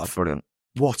stamp stuff. Oh, brilliant.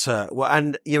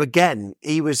 And again,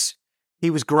 he was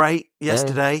great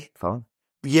yesterday. Fine.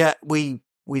 Yeah, we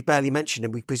barely mentioned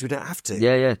him because we don't have to.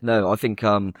 Yeah. No, I think,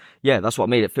 that's what I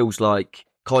mean. It feels like,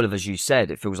 kind of as you said,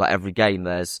 it feels like every game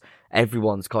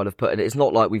everyone's kind of putting it. It's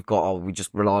not like we've got, we just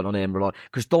relying on him,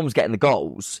 because Dom's getting the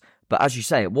goals. But as you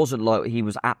say, it wasn't like he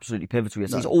was absolutely pivotal.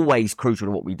 He's always crucial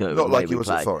to what we do. Not like he was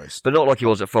at Forest. But not like he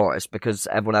was at Forest, because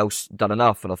everyone else done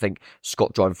enough. And I think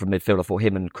Scott driving from midfield, I thought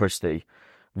him and Christie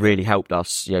really helped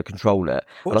us, control it.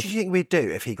 What do you think we'd do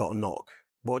if he got a knock?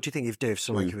 What do you think he'd do if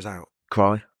Solanke was out?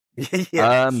 Cry.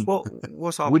 Yeah.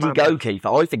 What's our would plan? He go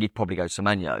Keefer? I think he'd probably go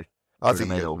Semenyo. I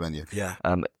think he'd go Semenyo. Yeah.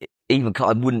 Even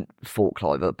I wouldn't thought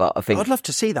Clive, but I think I'd love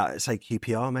to see that. Say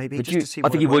QPR maybe. To see I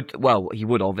think he would. Well, he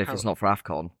would have if it's not for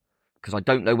AFCON, because I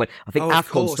don't know when. I think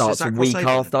AFCON starts a week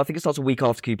after. I think it starts a week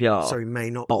after QPR. So he may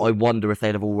not. But I wonder if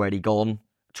they'd have already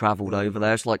travelled over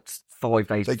there. It's like 5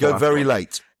 days. They go very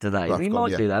late. Do they? We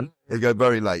might do them. They go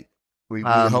very late. We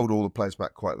hold all the players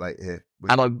back quite late here.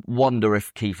 And I wonder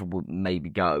if Kiefer would maybe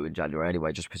go in January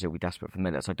anyway, just because he'll be desperate for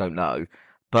minutes. I don't know.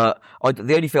 But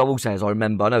the only thing I will say is I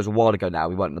know it was a while ago now,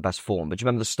 we weren't in the best form, but do you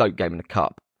remember the Stoke game in the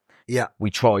Cup? Yeah.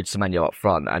 We tried Semenyo up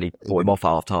front and he brought him off at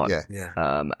half time. Yeah.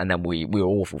 And then we were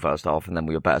awful first half and then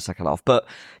we were better second half. But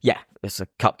yeah, it's a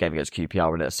cup game against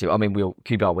QPR and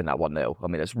QPR win that 1-0. I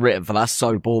mean, it's written for that's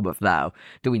so Bournemouth now.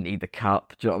 Do we need the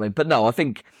cup? Do you know what I mean? But no, I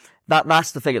think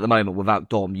that's the thing at the moment without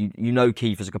Dom. You know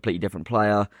Keefer's a completely different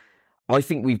player. I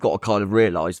think we've got to kind of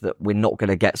realise that we're not going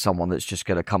to get someone that's just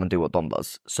going to come and do what Dom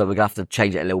does. So we're going to have to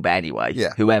change it a little bit anyway,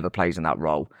 whoever plays in that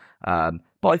role.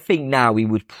 But I think now we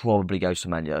would probably go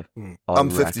Semenyo. I'm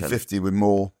 50-50 with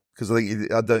Moore, because I think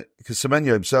because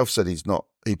Semenyo himself said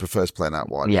he prefers playing out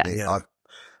wide. Yeah.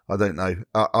 I don't know.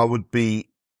 I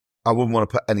wouldn't want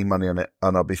to put any money on it,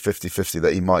 and I'd be 50-50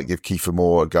 that he might give Kiefer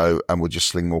Moore a go and we'll just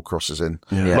sling more crosses in.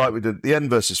 Yeah. Like we did the end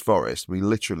versus Forest, we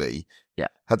literally,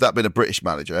 had that been a British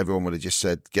manager, everyone would have just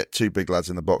said, get two big lads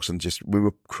in the box, and we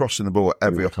were crossing the ball at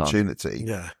every opportunity.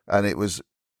 Yeah. And it was,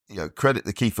 credit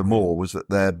to Kiefer Moore was that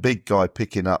their big guy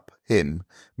picking up him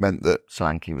meant that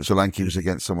Solanke was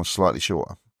against someone slightly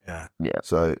shorter. Yeah. Yeah.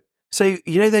 So So,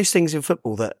 you know those things in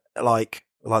football that like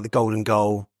the golden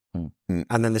goal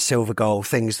and then the silver goal,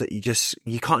 things that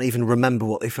you can't even remember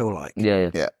what they feel like.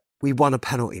 Yeah. We won a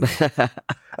penalty.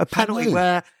 A penalty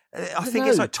where I think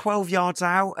it's like 12 yards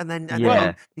out and then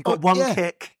you got one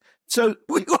kick. So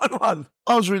we got one.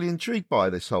 I was really intrigued by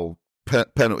this whole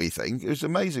penalty thing. It was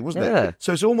amazing, wasn't Yeah. it?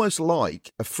 So it's almost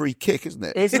like a free kick, isn't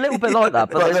it? It's a little bit like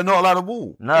that, but they're not allowed a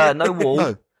wall. No wall.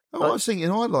 No. Oh, I was thinking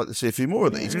I'd like to see a few more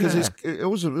of these because it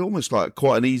was almost like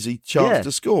quite an easy chance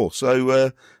to score.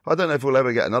 So I don't know if we'll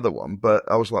ever get another one, but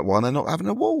I was like, why are they not having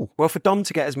a wall? Well, for Dom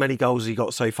to get as many goals as he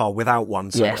got so far without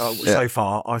one so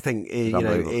far, I think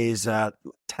is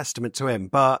testament to him.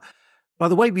 But by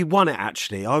the way we won it,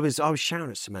 actually, I was shouting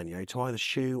at Semenyo to either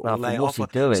shoot or lay what's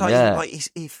off. he doing? So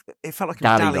it felt like he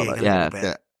was dallying a little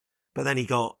bit. But then he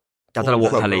got. I don't know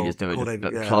what Pelé was doing,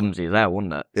 just clumsy as hell,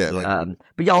 wasn't it? Yeah.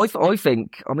 But yeah, I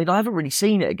think, I mean, I haven't really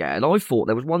seen it again. I thought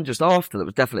there was one just after that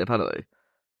was definitely a penalty.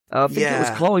 I think it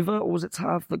was Cliver, or was it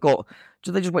Tav that got?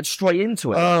 They just went straight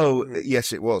into it. Oh,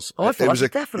 yes, it was. I thought it was a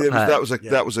definite penalty.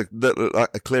 That was a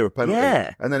clearer penalty.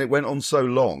 Yeah. And then it went on so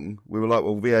long, we were like,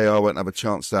 well, VAR won't have a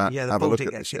chance to the have a ball look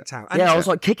didn't at get this. kicked out. I was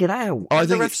like, kick it out. Can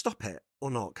the ref stop it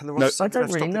or not? Can the ref I don't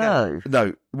really know.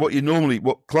 No, what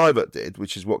Clivert did,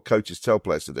 which is what coaches tell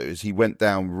players to do, is he went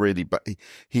down really, but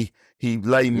he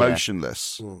lay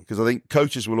motionless because I think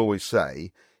coaches will always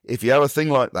say, if you have a thing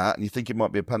like that and you think it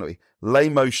might be a penalty, lay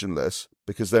motionless,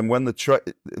 because then when if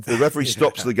the referee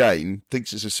stops the game,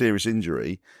 thinks it's a serious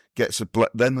injury,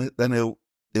 then he'll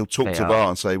talk to VAR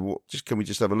and say, well, can we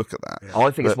just have a look at that?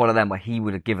 I think it's one of them where he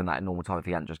would have given that in normal time if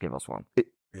he hadn't just given us one.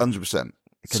 100%.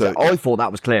 So I thought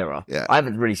that was clearer. Yeah. I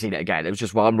haven't really seen it again. It was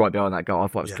just, I'm right behind that goal. I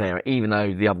thought it was clearer, even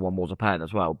though the other one was a pen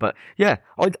as well. But yeah,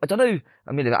 I don't know.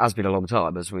 I mean, it has been a long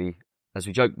time, as we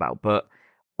joked about, but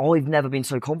I've never been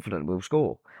so confident we'll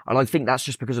score. And I think that's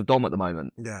just because of Dom at the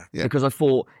moment. Yeah. Because I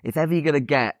thought, if ever you're going to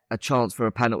get a chance for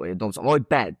a penalty, and Dom's, I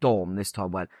bet Dom this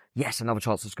time went, yes, another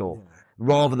chance to score. Yeah.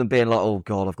 Rather than being like, oh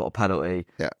God, I've got a penalty.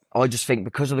 Yeah. I just think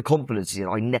because of the confidence,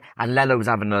 and Leno was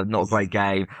having not a great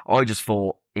game, I just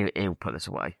thought, he'll put this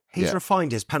away. He's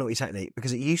refined his penalty technique,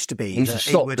 because it used to be he used to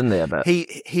stop, didn't he, a bit?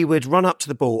 He would run up to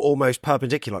the ball almost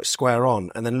perpendicular, like square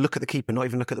on, and then look at the keeper, not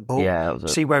even look at the ball. Yeah, that was it.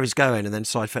 See where he's going, and then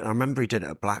side foot. I remember he did it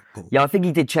at Blackpool. Yeah, I think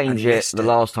he did change it the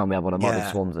last time we had one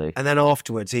at Swansea. And then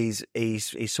afterwards, he's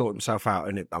sorted himself out,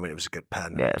 and it was a good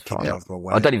pen. Yeah, it's fine.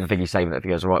 I don't even think he's saving it if he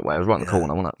goes the right way. It was right in the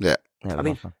corner, wasn't it? Yeah. I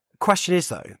mean, question is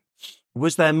though,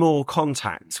 was there more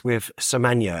contact with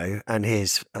Semenyo and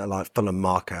his Fulham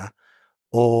marker,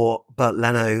 but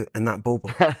Leno and that ball?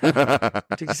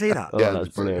 Did you see that? Yeah, that was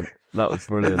brilliant. That was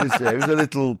brilliant. It was a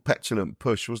little petulant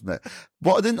push, wasn't it?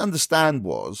 What I didn't understand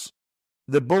was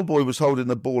the ball boy was holding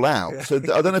the ball out. So I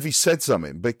don't know if he said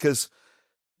something, because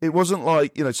it wasn't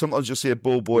like, sometimes you'll see a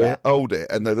ball boy hold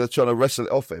it and they're trying to wrestle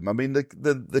it off him. I mean,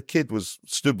 the kid was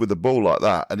stood with the ball like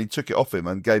that and he took it off him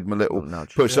and gave him a little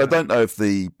push. So I don't know if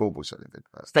the ball boy said anything.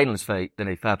 Staying on his feet, didn't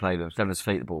he? Fair play to him. Staying on his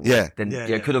feet, the ball. Yeah. Then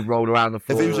could have rolled around the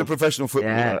floor. If he was a professional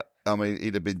footballer, I mean,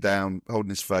 he'd have been down, holding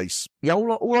his face. Yeah,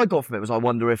 all I got from it was, I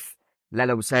wonder if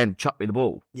Leno was saying, chuck me the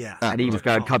ball. Yeah. And he was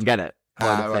going, come get it.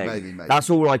 Maybe. That's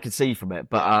all I could see from it.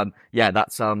 But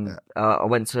that's I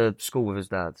went to school with his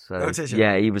dad. So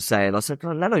he was saying, I said,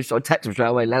 Leno's, I texted him straight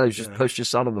away, Leno's just pushed his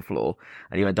son on the floor.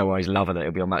 And he went, don't worry, he's loving it.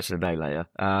 He'll be on Match of the Day later.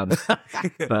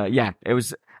 But yeah, it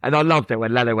was, and I loved it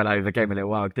when Leno went over, gave him a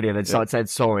little hug, did he? And then started saying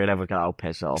sorry, and everyone go, oh,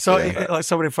 piss off. So like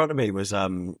someone in front of me was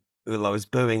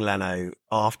booing Leno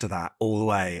after that all the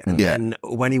way. And then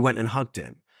when he went and hugged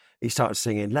him, he started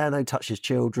singing, Leno touches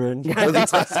children. You can't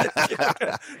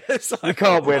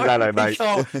win Leno, mate.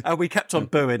 And we kept on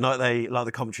booing like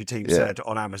the commentary team said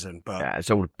on Amazon. But yeah,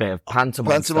 it's all a bit of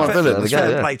pantomime.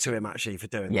 Fair play to him actually for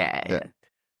doing that. Yeah.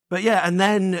 But and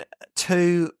then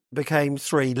 2 became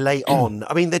 3 late on.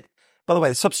 I mean, by the way,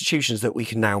 the substitutions that we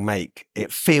can now make,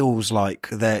 it feels like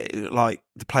the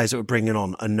players that we're bringing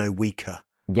on are no weaker.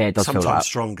 Yeah, it does sometimes feel like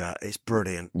stronger. It's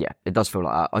brilliant. Yeah, it does feel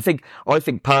like that. I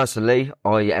think personally,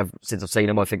 since I've seen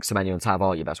him, I think Semenyo and Tav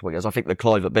are your best wingers. I think the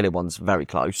Clive-Billy one's very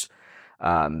close.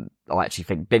 I actually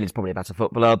think Billy's probably a better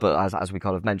footballer, but as we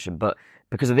kind of mentioned, but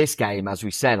because of this game, as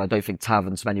we said, I don't think Tav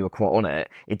and Semenyo were quite on it.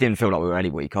 It didn't feel like we were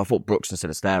any weaker. I thought Brooks and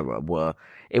Sinistera were.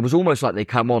 It was almost like they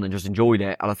come on and just enjoyed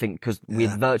it. And I think because we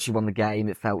had virtually won the game,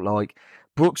 it felt like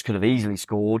Brooks could have easily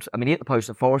scored. I mean, he hit the post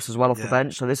at Forest as well off the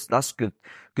bench, so that's good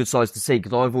size to see,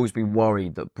 because I've always been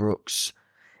worried that Brooks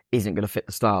isn't going to fit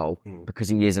the style because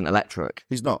he isn't electric.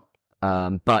 He's not.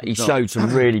 But he showed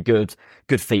some really good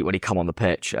feet when he come on the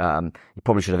pitch. He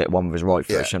probably should have hit one with his right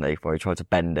foot, shouldn't he, before he tried to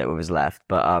bend it with his left.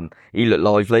 But he looked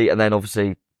lively, and then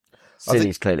obviously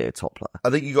City's clearly a top player. I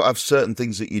think you've got to have certain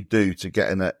things that you do to get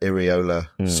in an Iraola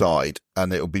side,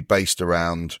 and it'll be based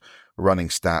around running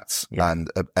stats and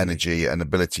energy and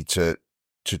ability to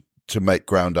make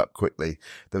ground up quickly.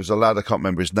 There was a lad, I can't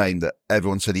remember his name, that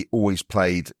everyone said he always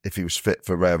played if he was fit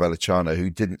for Rayo Vallecano, who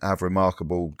didn't have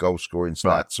remarkable goal scoring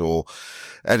stats or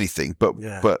anything, but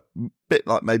bit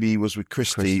like maybe he was with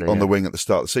Christie on the wing at the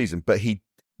start of the season, but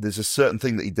there's a certain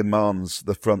thing that he demands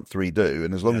the front three do,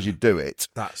 and as long as you do it,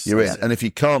 you're in. And if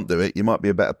you can't do it, you might be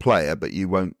a better player, but you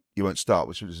won't start,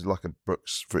 which is like a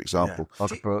Brooks, for example.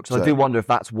 Like a Brooks. So I do wonder if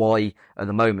that's why, at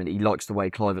the moment, he likes the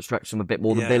way Clive stretches him a bit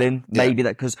more than Billing. Maybe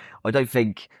that, because I don't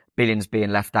think Billing's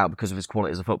being left out because of his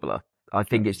quality as a footballer. I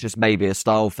think it's just maybe a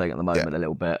style thing at the moment a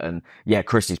little bit. And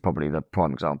Christie's probably the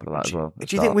prime example of that as well.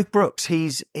 Do you think with Brooks,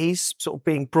 he's sort of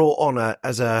being brought on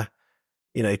as a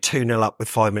 2-0 up with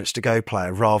 5 minutes to go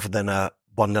player rather than a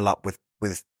 1-0 up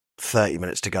with 30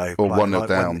 minutes to go? Or 1-0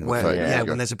 down.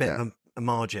 When there's a bit of a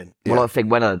margin. Well, I think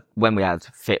when we had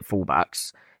fit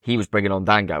fullbacks, he was bringing on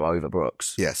Dango over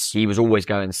Brooks. Yes. He was always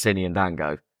going Cini and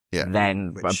Dango. Yeah.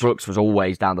 Then Brooks was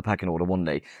always down the pecking order, wasn't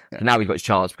he? Yeah. Now he's got his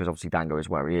chance because obviously Dango is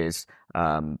where he is.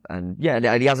 And he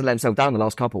hasn't let himself down the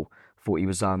last couple. Thought he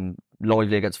was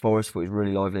lively against Forest, thought he was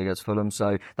really lively against Fulham.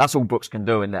 So that's all Brooks can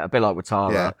do in there. A bit like with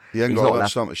Tara. Yeah, he hasn't got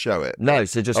much time to show it. No,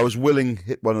 so just... I was willing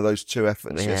hit one of those 2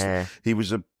 efforts. Yeah. He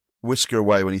was a whisker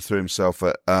away when he threw himself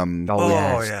at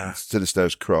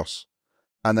Sinister's cross.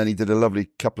 And then he did a lovely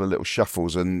couple of little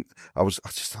shuffles, and I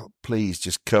just thought, please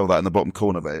just curl that in the bottom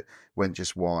corner, but it went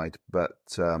just wide. But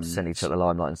Cini took the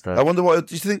limelight instead. I wonder what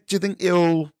do you think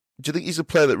he's a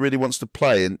player that really wants to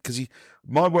play? And because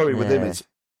my worry with him is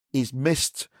he's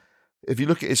missed. If you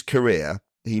look at his career,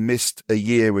 he missed a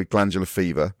year with glandular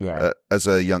fever as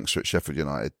a youngster at Sheffield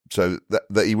United, so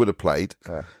that he would have played.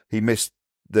 He missed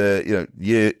the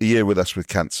year with us with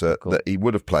cancer that he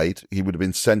would have played. He would have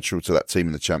been central to that team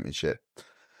in the Championship.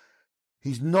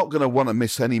 He's not going to want to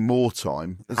miss any more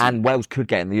time. And Wales could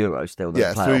get in the Euro still.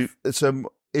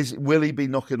 Will he be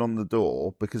knocking on the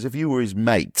door? Because if you were his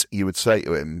mate, you would say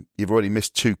to him, "You've already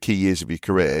missed 2 key years of your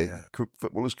career.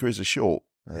 Footballers' careers are short."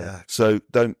 Yeah. So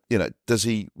does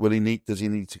he need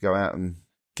to go out and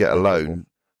get a loan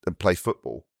and play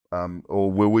football,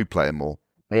 or will we play him more?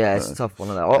 Yeah, it's a tough one.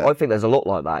 I think there's a lot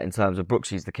like that in terms of Brooks.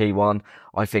 He's the key one.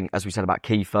 I think, as we said about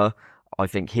Kiefer, I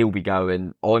think he'll be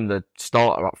going. I'm the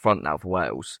starter up front now for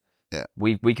Wales. Yeah,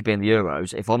 we could be in the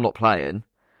Euros if I'm not playing.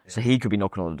 So he could be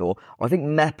knocking on the door. I think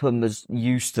Mepham is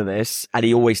used to this, and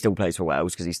he always still plays for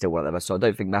Wales because he's still one of their best. So I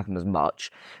don't think Mepham as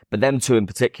much. But them two in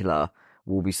particular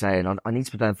will be saying, I need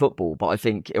to be playing football, but I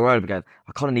think Iraola will be going,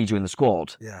 I kind of need you in the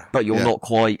squad, but you're not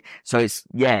quite. So it's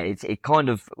kind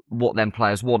of what them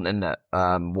players want, isn't it?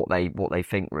 What they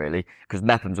think really, because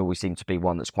Mepham's always seemed to be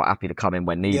one that's quite happy to come in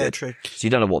when needed. Yeah, true. So you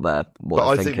don't know what they're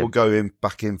I thinking. think we'll go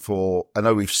back in for. I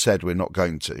know we've said we're not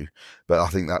going to, but I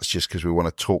think that's just because we want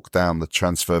to talk down the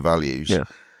transfer values. Yeah.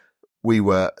 We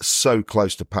were so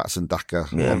close to Patson Daka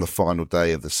on the final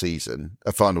day of the season,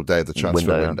 a final day of the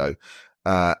transfer window.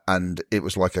 And it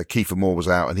was like Kiefer Moore was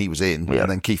out and he was in,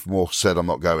 and then Kiefer Moore said, I'm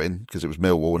not going, because it was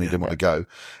Millwall and he didn't want to go.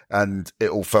 And it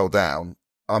all fell down.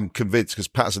 I'm convinced because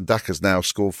Patson Daka's now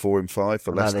scored 4 in 5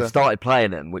 for Leicester. They started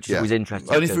playing him, which was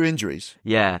interesting. Only through injuries.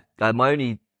 Yeah. My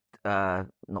only,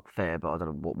 not fear, but I don't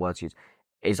know what word to use,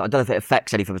 is I don't know if it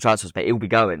affects any from the transfers, but he'll be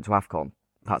going to AFCON.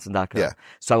 Patson Daka. Yeah.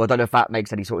 So I don't know if that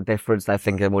makes any sort of difference. They're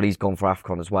thinking, well, he's gone for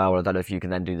AFCON as well. I don't know if you can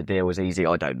then do the deal as easy.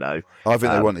 I don't know. I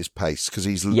think they want his pace because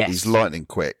he's lightning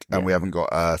quick, and we haven't got.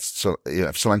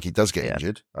 If Solanke does get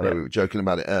injured, I know we were joking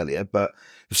about it earlier, but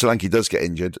if Solanke does get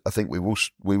injured, I think we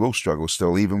will struggle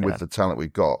still, even with the talent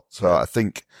we've got. So I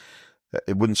think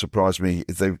it wouldn't surprise me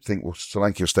if they think, well,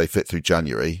 Solanke will stay fit through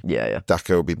January. Yeah.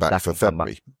 Daka will be back for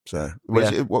February. So,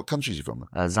 what country is he from?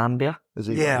 Zambia. Is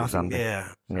he? Yeah, Zambia.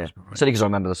 Yeah. Certainly because I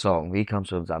remember the song. He comes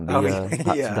from Zambia.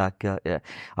 Patson Daka. Yeah.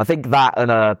 I think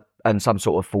that and some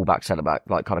sort of fullback, centre back,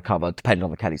 like kind of cover, depending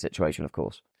on the Kelly situation, of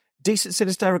course. Decent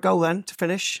Sinister goal then to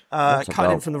finish.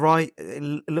 Cutting in from the right. It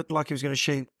looked like he was going to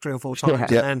shoot 3 or 4 times and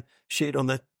then shoot on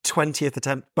the 20th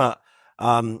attempt. But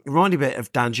it reminded me a bit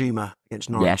of Danjuma against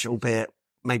Norwich, albeit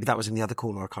maybe that was in the other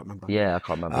corner. I can't remember. Yeah, I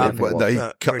can't remember. No, he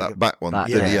cut that back one.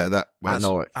 That was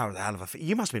Norwich. Oh, the hell of a.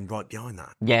 You must have been right behind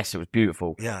that. Yes, it was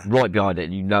beautiful. Yeah, right behind it.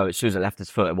 And as soon as it left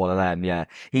his foot at one of them. Yeah,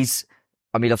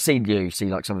 I've seen you see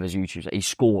like some of his YouTubes. He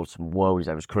scored some worldies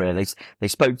over his career. They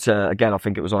spoke to, again, I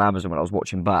think it was on Amazon when I was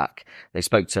watching back. They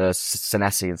spoke to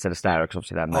Senesi and Sinistera because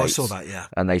obviously they're mates. I saw that, yeah.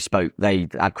 And they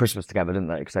had Christmas together, didn't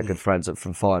they? Because they're good friends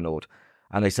from Feyenoord.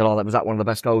 And they said, "Oh, was that one of the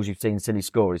best goals you've seen City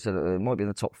score?" He said, "It might be in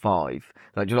the top 5."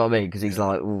 Like, do you know what I mean? Because he's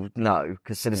like, "Well, no,"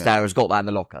 because Sinisterra's got that in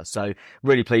the locker. So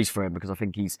really pleased for him because I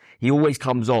think he always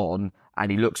comes on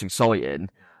and he looks exciting.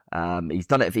 He's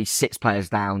done it if he 6 players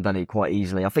down, done it quite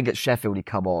easily. I think at Sheffield he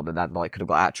come on and that could have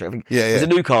got hat-trick. I think it was at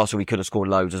Newcastle he could have scored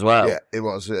loads as well. Yeah, it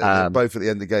was. Both at the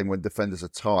end of the game when defenders are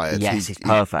tired. Yes, he's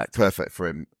perfect. Perfect for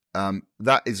him.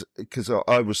 That is because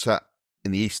I was sat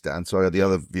in the East Stand, so I had the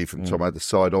other view from Tom. I had the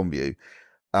side-on view.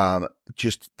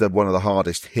 Just one of the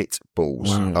hardest hit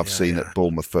balls I've seen at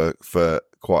Bournemouth for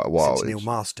quite a while. Since Neil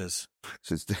Masters.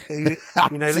 Since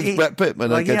Brett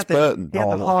Pittman against Burton. He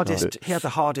had the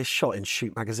hardest shot in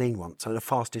Shoot magazine once, and the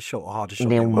fastest shot or hardest shot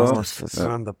Neil in Masters. I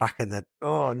remember back in the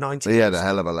 90s. He had a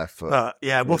hell of a left foot. But he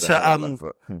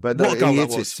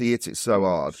hit it so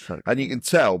hard, and you can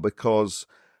tell because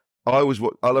I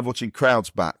love watching crowds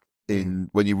back.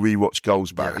 When you rewatch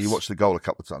goals back, you watch the goal a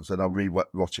couple of times, then I'll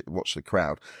watch the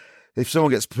crowd. If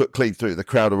someone gets put clean through, the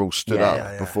crowd are all stood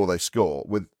up before they score.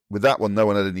 With that one, no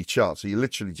one had any chance. So you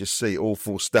literally just see all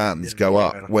 4 stands go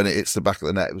up when it hits the back of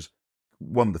the net. It was a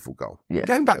wonderful goal. Yeah.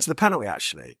 Going back to the penalty,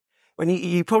 actually, when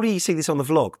you probably see this on the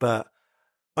vlog, but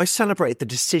I celebrated the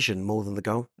decision more than the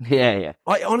goal. Yeah.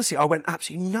 I went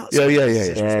absolutely nuts. Yeah.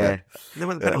 And then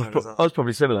when the penalty I was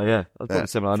probably similar, I was probably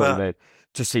similar. I know what I mean.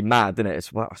 Just seemed mad, didn't it?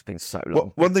 It's been so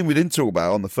long. One thing we didn't talk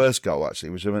about on the first goal, actually,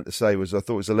 which I meant to say was I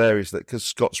thought it was hilarious that because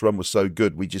Scott's run was so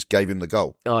good, we just gave him the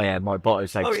goal. Oh, yeah, my bottle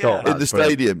saved Scott. In the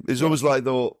stadium. It's almost like I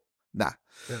thought, nah.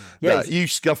 Yeah, you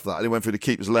scuffed that and it went through the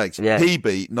keeper's legs. Yeah. He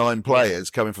beat 9 players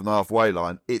coming from the halfway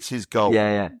line. It's his goal.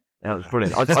 Yeah. That was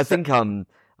brilliant. I think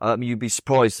you'd be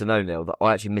surprised to know, Neil, that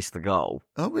I actually missed the goal.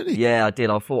 Oh, really? Yeah, I did.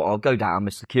 I thought I'll go down,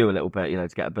 miss the queue a little bit,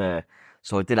 to get a beer.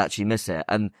 So I did actually miss it.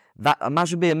 And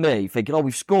imagine being me thinking,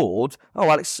 we've scored.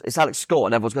 Oh, it's Alex Scott.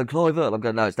 And everyone's going, Clive. I'm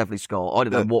going, no, it's definitely Scott. I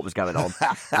didn't know what was going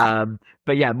on.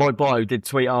 But yeah, my bio did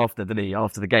tweet after, didn't he?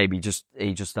 After the game, he just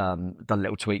done a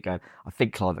little tweet going, I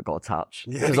think Clive got a touch.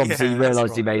 Because obviously he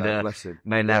realised he made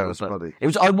an error.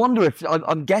 I wonder if,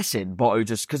 I'm guessing, Botto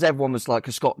just, because everyone was like,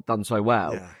 because Scott done so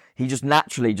well. Yeah. He just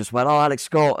naturally just went, Alex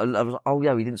Scott. And I was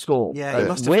like, he didn't score. Yeah, he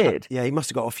must have, weird. Yeah, he must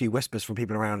have got a few whispers from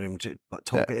people around him to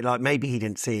talk it. Like maybe he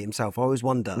didn't see it himself. I always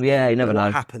wonder. Yeah, you never know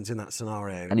what happens in that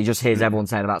scenario. And he just hears everyone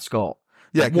saying about Scott.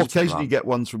 Yeah, because occasionally you get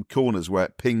ones from corners where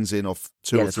it pings in off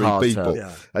 2 or 3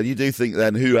 people. And you do think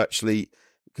then who actually,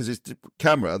 because it's the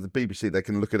camera, the BBC, they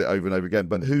can look at it over and over again,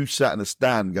 but who sat in the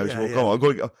stand and goes,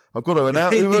 I've got to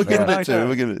announce who we're giving it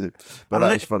to. But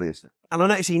that's funny, isn't it? And I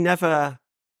noticed he never...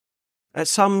 At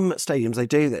some stadiums, they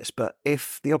do this, but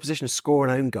if the opposition score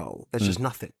an own goal, there's just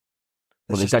nothing.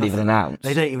 They don't even announce.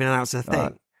 They don't even announce a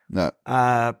thing. Right.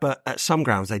 No. But at some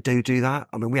grounds, they do that.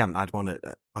 I mean, we haven't had one at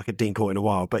like a Dean Court in a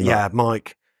while, but yeah,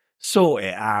 Mike, sort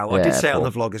it out. I did say it on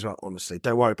the vlog as well, honestly.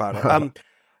 Don't worry about it.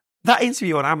 That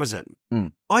interview on Amazon,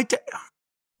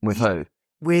 with who?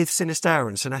 With Sinisterra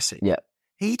and Senesi. Yeah.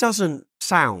 He doesn't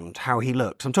sound how he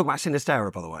looks. I'm talking about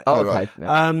Sinisterra, by the way. Oh, okay.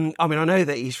 Yeah. I mean, I know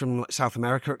that he's from South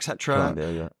America, etc.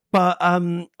 Yeah. But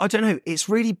I don't know. It's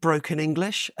really broken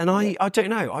English, and I don't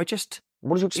know. I just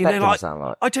what did you expect him to sound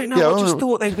like? I don't know. Yeah, I just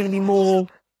thought they were going to be more.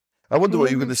 I wonder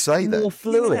what you were going to say then. More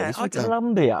fluid. It's from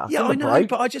Colombia. Yeah, I know,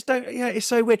 but I just don't. Yeah, it's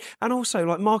so weird. And also,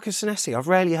 like Marcus Senesi, I've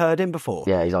rarely heard him before.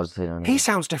 Yeah, he's Argentinian. He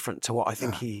sounds different to what I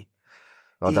think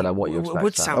I don't know what you expect.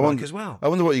 Would sound like as well. I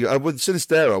wonder what with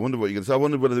Sinisterra. I wonder what you're going to say. I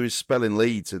wonder whether he was spelling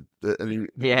Leeds. Right.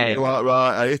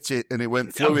 I hit it and it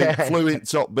went flew in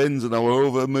top bins and I were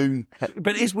over the moon.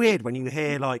 But it's weird when you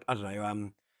hear like I don't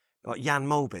know, like Jan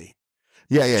Molby.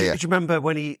 Yeah. Do you remember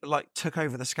when he like took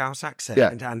over the Scouse accent?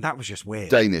 Yeah. And that was just weird.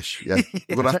 Danish. Yeah,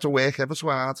 you're gonna have to work ever so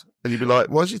hard. And you'd be like,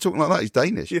 why is he talking like that? He's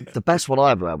Danish. Yeah. The best one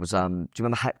I ever heard was do you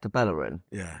remember Hector Bellerin?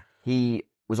 Yeah. He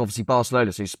was obviously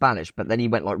Barcelona, so he's Spanish, but then he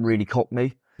went like really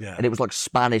Cockney. Yeah. And it was like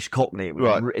Spanish Cockney. It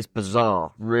was It's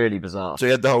bizarre, really bizarre. So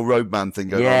he had the whole roadman thing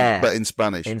going on, but in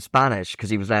Spanish. In Spanish, because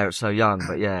he was there so young,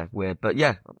 but yeah, weird. But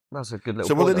yeah, that's a good little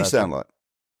So what did he sound like?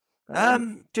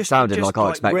 Just sounded like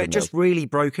I expected. Just really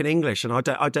broken English, and I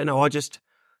don't know.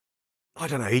 I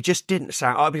don't know. He just didn't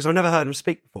sound because I've never heard him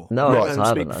speak before. No, I've never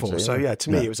heard him speak before. So yeah, to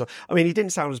me it was. I mean, he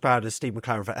didn't sound as bad as Steve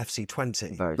McLaren for FC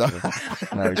 20. Very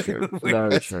true.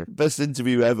 Very true. Best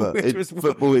interview ever in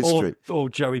football history. Or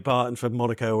Joey Barton from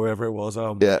Monaco, or wherever it was.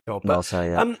 Oh my God! But, I'll say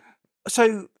yeah.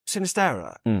 So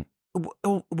Sinisterra.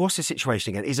 What's the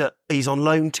situation again? He's on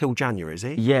loan till January, is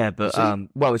he? Yeah, but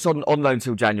well, it's on loan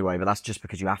till January, but that's just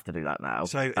because you have to do that now.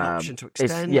 So an option to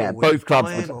extend.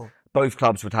 Both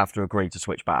clubs would have to agree to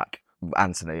switch back.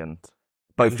 Anthony and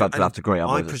both clubs will have to agree.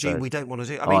 I presume we don't want to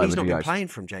do. I mean, he's not been playing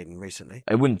from Jayden recently.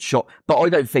 It wouldn't shock, but I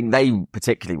don't think they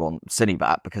particularly want Cine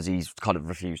back because he's kind of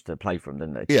refused to play for them,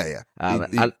 didn't they? Yeah.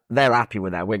 And they're happy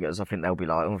with their wingers. I think they'll be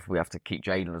like, if we have to keep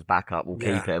Jayden as backup, we'll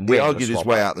keep him. He argued his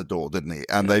way out the door, didn't he?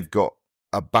 And they've got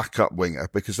a backup winger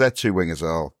because their two wingers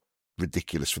are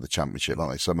ridiculous for the Championship,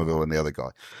 aren't they? Somerville and the other guy.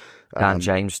 Dan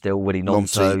James still, Willie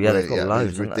Nonso. Yeah, they've got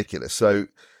loads. It's ridiculous. So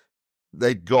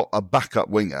they've got a backup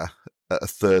winger at a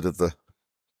third of the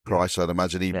price, I'd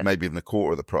imagine, maybe even a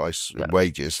quarter of the price in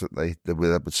wages that they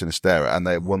with Sinistera.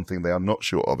 And one thing they are not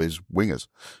short of is wingers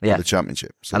for the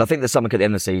Championship. So. And I think there's something at the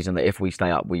end of the season that if we stay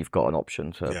up, we've got an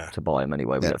option to buy him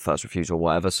anyway. We get first refusal or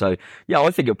whatever. So,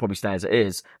 I think it'll probably stay as it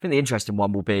is. I think the interesting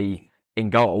one will be in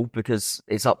goal because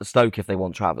it's up to Stoke if they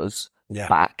want Travers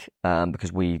back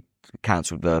because we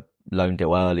cancelled the loan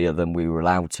deal earlier than we were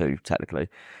allowed to, technically.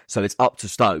 So it's up to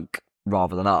Stoke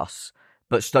rather than us.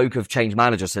 But Stoke have changed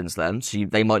manager since then, so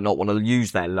they might not want to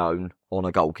use their loan on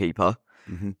a goalkeeper,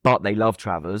 but they love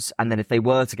Travers. And then if they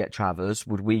were to get Travers,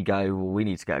 would we go, well, we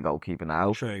need to get a goalkeeper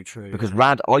now? True. Because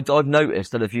I've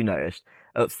noticed, I don't know if you noticed,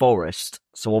 at Forest,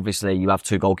 so obviously you have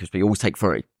two goalkeepers, but you always take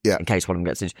three in case one of them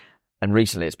gets injured. And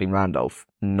recently it's been Randolph,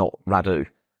 not Radu.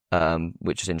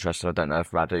 Which is interesting. I don't know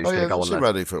if Radu's going to go on loan.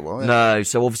 Radu for a while. No,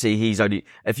 so obviously he's only.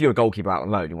 If you're a goalkeeper out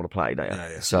on loan, you want to play, don't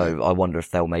you? So I wonder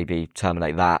if they'll maybe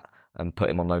terminate that and put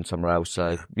him on loan somewhere else.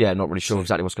 So not really sure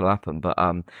exactly what's going to happen. But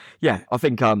I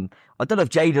think I don't know if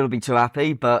Jayden will be too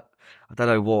happy, but I don't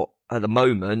know what at the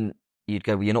moment you'd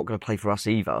go. Well, you're not going to play for us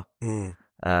either. So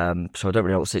I don't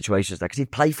really know what the situation is there because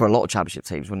he'd play for a lot of Championship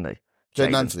teams, wouldn't he?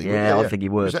 Jayden Anthony. I think he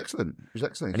would. He was excellent.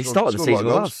 And he started the season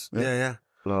with us. Yeah.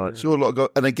 Scored a lot of goals.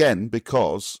 And again,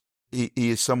 because he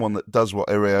is someone that does what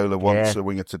Iraola wants a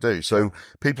winger to do. So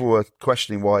people were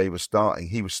questioning why he was starting.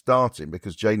 He was starting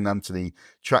because Jayden Anthony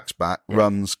tracks back,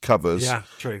 runs, covers. Yeah,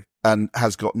 true. And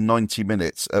has got 90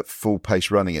 minutes at full pace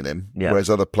running in him, whereas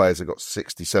other players have got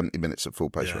 60, 70 minutes at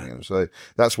full pace running in him. So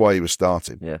that's why he was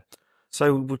starting. Yeah.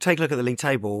 So we'll take a look at the league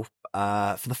table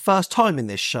for the first time in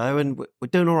this show, and we're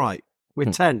doing all right. We're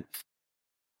 10th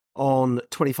on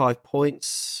 25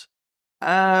 points.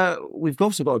 We've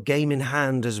also got a game in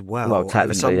hand as well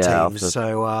for some teams.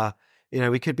 So,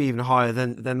 we could be even higher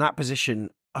than that position.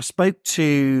 I spoke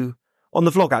to, on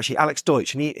the vlog actually, Alex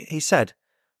Deutsch, and he said,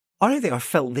 I don't think I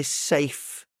felt this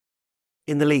safe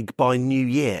in the league by New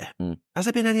Year. Has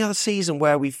there been any other season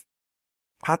where we've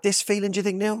had this feeling, do you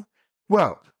think, Neil?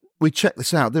 Well, we checked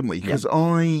this out, didn't we? Because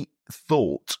I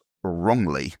thought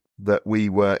wrongly that we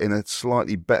were in a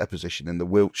slightly better position in the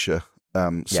Wiltshire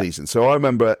season. So I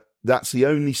remember that's the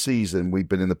only season we've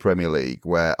been in the Premier League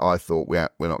where I thought we're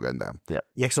not going down. Yeah,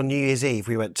 because on New Year's Eve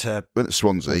we went to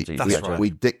Swansea. That's right. We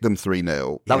dicked them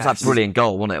 3-0. That was that brilliant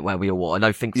goal, wasn't it? Where we all, I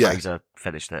know Fraser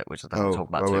finished it, which I don't want to talk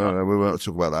about too much. We won't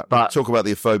talk about that. But talk about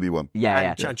the Afobe one.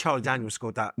 And Charlie Daniels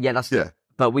scored that. Yeah, that's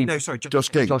But Josh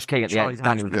King. Josh King at the end,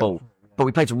 Daniel's ball. But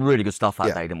we played some really good stuff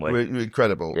that day, didn't we? We're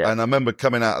incredible. Yeah. And I remember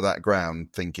coming out of that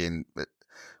ground thinking,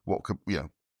 what could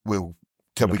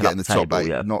can we get in the top 8?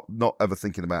 Yeah. Not ever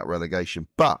thinking about relegation.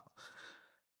 But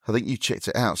I think you checked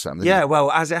it out, Sam. Yeah,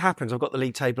 well, as it happens, I've got the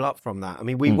league table up from that. I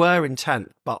mean, we were in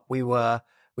 10th, but we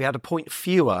had a point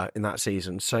fewer in that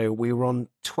season, so we were on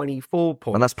 24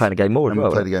 points. And that's playing a game more as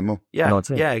well. Played a game more.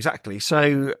 Yeah, exactly.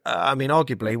 So, I mean,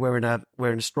 arguably, we're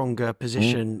in a stronger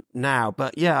position now.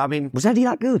 But yeah, I mean, was Eddie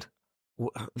that good?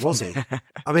 Was he?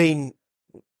 I mean,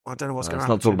 I don't know what's going to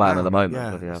happen. Let's not talk about it at the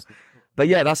moment. Yeah. But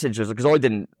yeah, that's interesting because I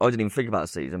didn't even think about the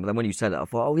season. But then when you said it, I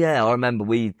thought, I remember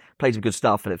we played some good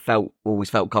stuff and it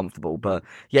always felt comfortable. But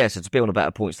yeah, so to be on a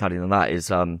better points tally than that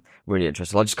is really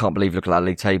interesting. I just can't believe, look at that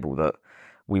league table, that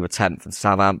we were 10th and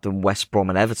Southampton, West Brom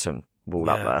and Everton were all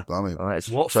up there. I mean,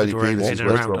 Watford were in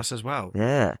around us as well.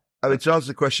 Yeah. I mean, to answer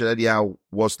the question, Eddie Howe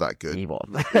was that good. He was.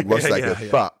 He was that good.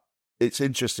 Yeah. But it's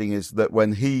interesting is that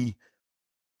when he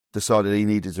decided he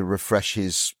needed to refresh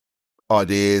his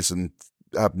ideas and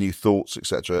have new thoughts,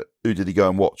 etc., who did he go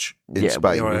and watch in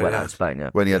Spain? He went out to Spain,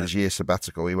 When he had his year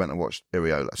sabbatical, he went and watched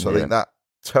Iraola. So I think that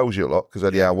tells you a lot, because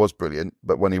Eddie Howe was brilliant,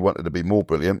 but when he wanted to be more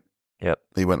brilliant,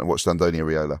 he went and watched Andoni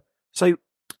Iraola. So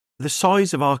the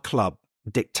size of our club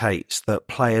dictates that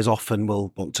players often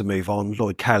will want to move on.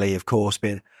 Lloyd Kelly, of course,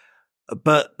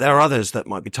 but there are others that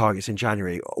might be targets in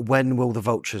January. When will the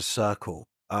vultures circle?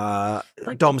 Dom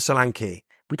Solanke.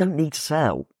 We don't need to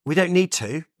sell. We don't need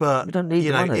to, but we don't need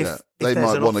the money. If they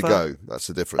might want to go. That's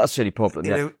the difference. That's the only problem.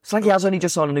 Solanke has only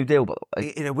just signed a new deal, by the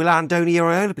way. Will Andoni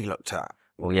Iraola be looked at?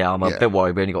 Well, I'm a bit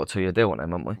worried. We only got a 2-year deal on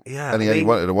him, haven't we? Yeah, and he only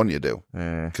wanted a 1-year deal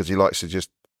because he likes to just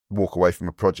walk away from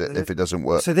a project if it doesn't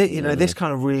work. So this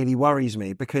kind of really worries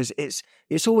me because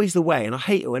it's always the way, and I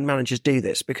hate it when managers do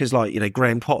this because, like,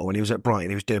 Graham Potter, when he was at Brighton,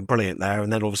 he was doing brilliant there,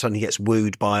 and then all of a sudden he gets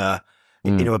wooed by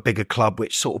a bigger club,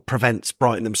 which sort of prevents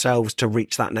Brighton themselves to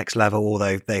reach that next level.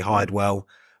 Although they hired well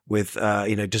with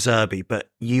De Zerbi, but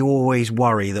you always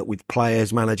worry that with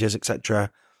players, managers,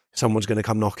 etc., someone's going to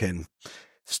come knocking.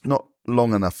 It's not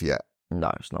long enough yet. No,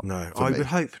 it's not. No, I would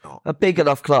hope not. A big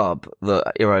enough club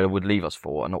that Iraola would leave us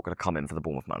for are not going to come in for the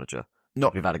Bournemouth manager.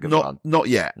 We've had a good run. Not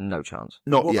yet. No chance.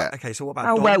 Not yet. Okay, so what about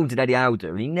how well did Eddie Howe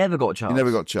do? He never got a chance. He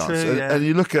never got a chance. True, and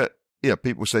you look at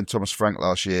people saying Thomas Frank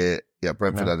last year. Yeah,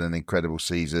 Brentford had an incredible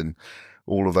season.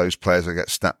 All of those players that get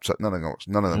snapped up, none of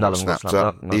them got snapped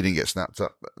up. No. He didn't get snapped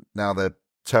up. But now they're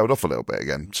tailed off a little bit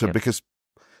again. So because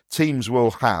teams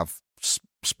will have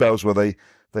spells where they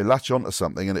latch onto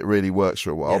something and it really works for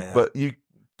a while, but you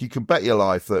can bet your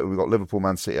life that we've got Liverpool,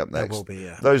 Man City up next. Will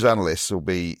be, Those analysts will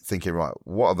be thinking, right,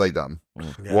 what have they done?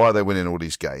 Why are they winning all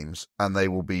these games? And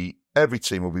every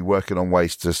team will be working on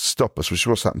ways to stop us, which is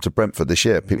what's happened to Brentford this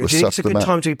year. People Do you think it's a good out.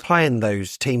 time to be playing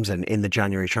those teams in the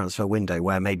January transfer window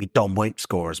where maybe Dom won't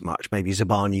score as much? Maybe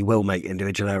Zabani will make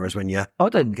individual errors when you're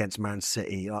against Man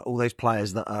City. Like all those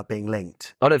players that are being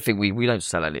linked. I don't think we don't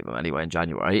sell any of them anyway in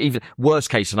January. Even worst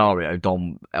case scenario,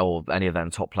 Dom or any of them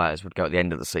top players would go at the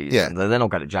end of the season. Yeah. They're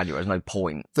not going to January. There's no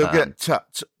point. They'll get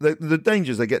tapped. The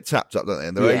danger is they get tapped up, don't they?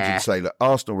 And their agents say, look,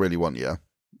 Arsenal really want you.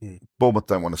 Bournemouth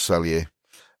don't want to sell you.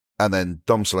 And then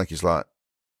Dom Solanke's like,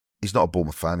 he's not a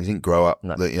Bournemouth fan. He didn't grow up,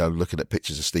 looking at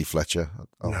pictures of Steve Fletcher,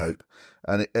 I hope.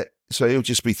 And so he'll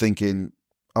just be thinking,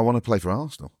 I want to play for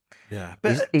Arsenal. Yeah,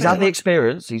 he's had the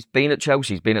experience. He's been at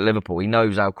Chelsea. He's been at Liverpool. He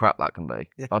knows how crap that can be.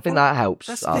 Yeah. I think that helps.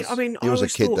 That's the thing. I mean, he was a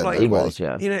kid then. He was,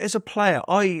 yeah. As a player,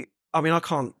 I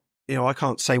can't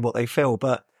say what they feel,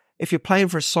 but if you're playing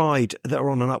for a side that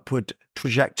are on an upward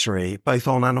trajectory, both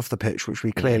on and off the pitch, which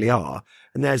we clearly are,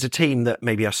 and there's a team that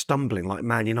maybe are stumbling like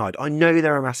Man United, I know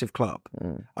they're a massive club.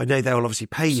 I know they'll obviously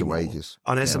pay you wages.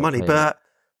 I know some money, but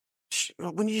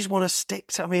when you just want to stick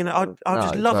to, I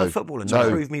just love a footballer to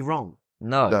prove me wrong.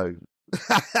 No,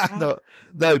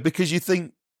 because you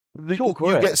think you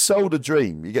get sold a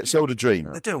dream.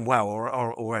 They're doing well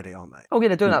already, aren't they? Oh yeah,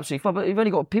 they're doing absolutely fine. But you've only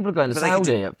got people going to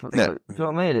Saudi. Do you know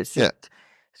what I mean?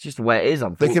 It's just the way it is.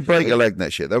 They could break a leg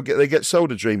next year. They get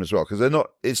sold a dream as well because they're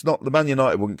not. It's not the Man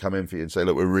United wouldn't come in for you and say,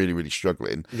 look, we're really really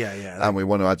struggling. And we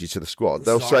want to add you to the squad.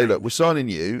 They'll say, look, we're signing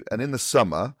you, and in the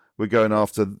summer we're going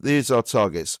after. These are our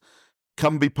targets.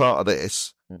 Come be part of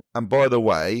this. And by the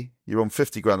way, you're on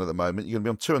 50 grand at the moment. You're going to be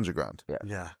on 200 grand.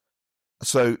 Yeah.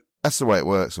 So that's the way it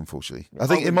works, unfortunately. I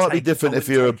think it might be different if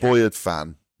you're a Boyard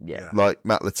fan. Yeah. Like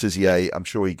Matt Letizia, I'm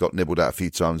sure he got nibbled out a few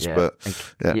times, but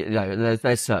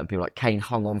there's certain people like Kane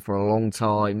hung on for a long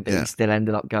time, but he still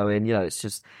ended up going.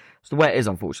 It's the way it is,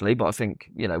 unfortunately. But I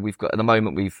think we've got at the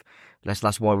moment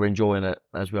that's why we're enjoying it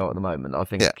as we are at the moment. I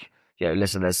think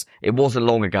listen, it wasn't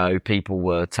long ago people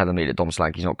were telling me that Dom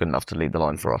Solanke's not good enough to lead the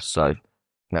line for us. So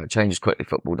it changes quickly,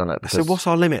 football, doesn't it? So what's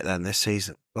our limit then this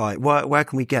season? Like where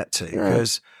can we get to?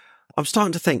 Because I'm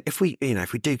starting to think if we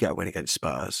do get a win against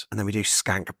Spurs and then we do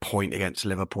skank a point against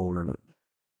Liverpool and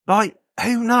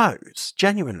who knows?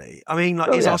 Genuinely,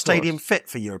 is our stadium fit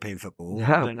for European football?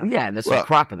 There's some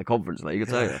crap in the Conference League, I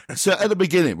tell you. So at the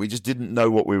beginning, we just didn't know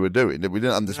what we were doing. We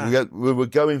didn't understand. We were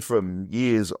going from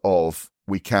years of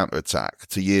we counter attack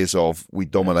to years of we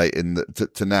dominate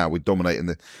to now we dominate in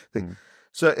the thing.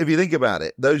 So if you think about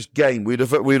it, those games we'd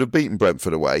have beaten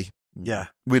Brentford away. Yeah,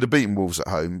 we'd have beaten Wolves at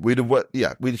home. We'd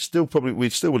still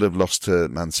would have lost to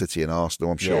Man City and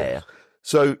Arsenal, I'm sure. Yeah.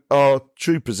 So our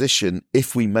true position,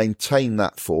 if we maintain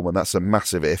that form, and that's a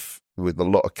massive if, with a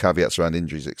lot of caveats around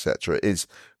injuries, etc., is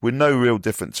we're no real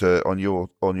different to on your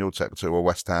table to a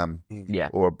West Ham,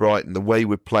 or a Brighton. The way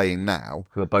we're playing now,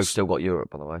 who have both still got Europe,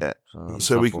 by the way. Yeah.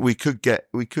 So we could get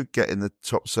in the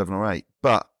top 7 or 8,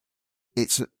 but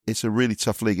it's a really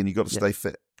tough league, and you've got to stay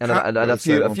fit. And a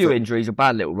few injuries, a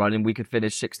bad little run, and we could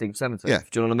finish 16th, 17th. Yeah.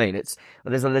 Do you know what I mean?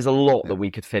 There's a lot that we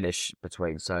could finish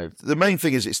between. So the main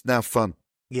thing is it's now fun.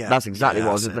 Yeah, that's exactly what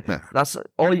I was. That's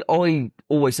I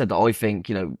always said that I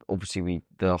think obviously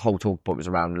the whole talk point was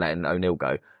around letting O'Neill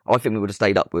go. I think we would have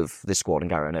stayed up with this squad and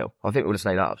Gary O'Neill. I think we would have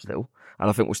stayed up still, and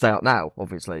I think we'll stay up now,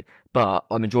 obviously. But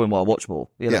I'm enjoying what I watch more.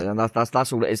 And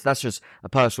that's all it is. That's just a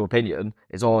personal opinion.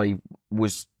 I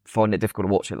was finding it difficult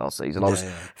to watch it last season. I was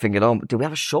thinking, do we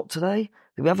have a shot today?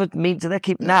 Do we have a mean? Do they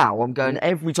keep now? I'm going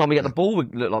every time we get the ball, we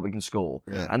look like we can score,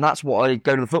 and that's what I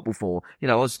go to the football for.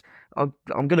 I was I'm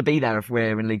going to be there if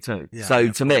we're in League Two. Yeah, so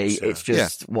to me, it's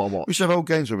just what I watch. We should have old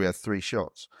games where we had 3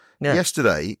 shots. Yeah.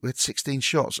 Yesterday, we had 16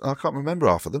 shots. I can't remember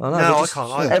half of them. I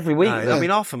can't. Every week. I mean,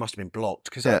 half of them must have been blocked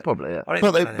because probably. Yeah. I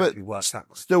don't think they worse that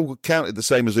much. Still counted the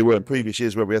same as they were in previous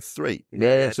years where we had 3.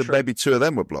 Yeah, so true. maybe 2 of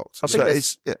them were blocked.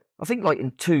 I think like in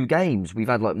 2 games we've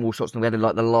had like more shots than we had in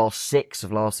like the last 6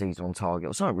 of last season on target. It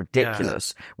was something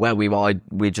ridiculous where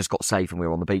we just got safe and we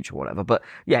were on the beach or whatever. But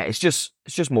yeah, it's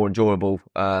just more enjoyable.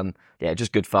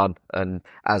 Just good fun. And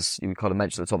as you kind of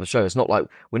mentioned at the top of the show, it's not like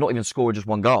we're not even scoring just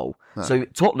 1 goal. No. So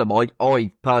Tottenham,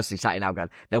 I personally sat in now going,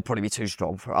 they'll probably be too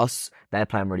strong for us. They're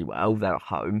playing really well. They're at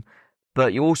home.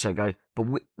 But you also go, they're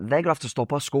going to have to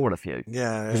stop us scoring a few.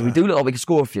 Yeah. Because we do look like we can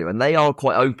score a few, and they are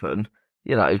quite open,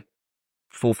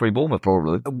 4-3 Bournemouth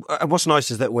probably. And what's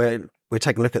nice is that we're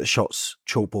taking a look at the shots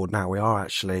chalkboard now. We are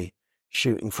actually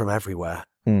shooting from everywhere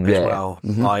as well.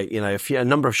 Mm-hmm. Like, a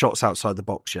number of shots outside the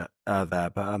box yet there.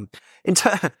 But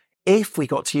if we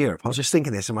got to Europe, I was just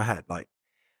thinking this in my head, like,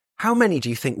 how many do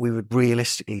you think we would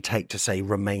realistically take to, say,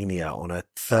 Romania on a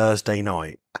Thursday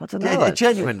night? I don't know.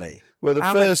 Genuinely. Well, the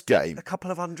first game... A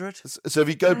couple of hundred? So if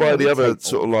you go by the other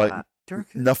sort of like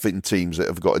nothing teams that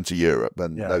have got into Europe,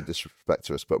 and no disrespect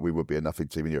to us, but we would be a nothing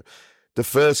team in Europe. The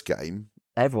first game,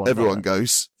 everyone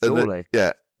goes. Surely.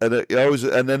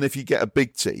 And then if you get a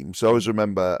big team, so I always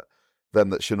remember them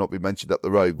that should not be mentioned up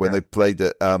the road when they played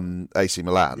at AC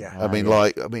Milan. Yeah.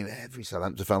 Every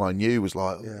Southampton fan I knew was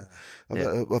like,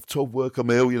 I've told work on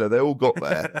Mill, they all got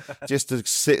there just to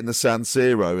sit in the San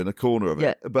Siro in a corner of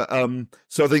it. But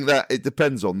so I think that it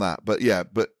depends on that. But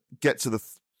get to the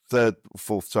 3rd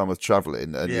or 4th time of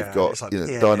travelling and you've got like,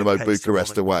 Dynamo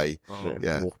Bucharest away.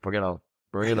 Bring it on.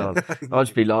 Bring it on. I'll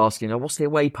just be asking, what's the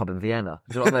away pub in Vienna?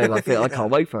 Do you know what I mean? I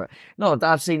can't wait for it. No,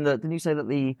 I've seen that. Didn't you say that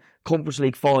the Conference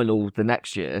League final the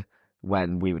next year,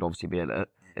 when we would obviously be in it,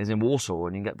 is in Warsaw,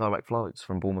 and you can get direct flights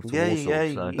from Bournemouth to Warsaw.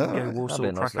 Yeah, so you can go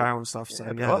Warsaw, Krakow and stuff.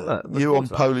 So, you on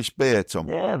Polish beer, Tom?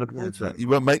 Yeah, look forward to it. You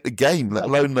won't make the game, let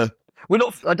alone the... We're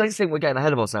not. I don't think we're getting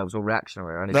ahead of ourselves or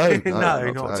reactionary or anything.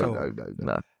 No, not at all.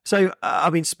 No. So,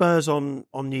 Spurs on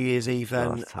New Year's Eve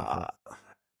then...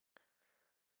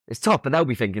 It's tough, but they'll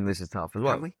be thinking this is tough as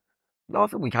well. Can we? No, I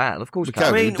think we can. Of course we can.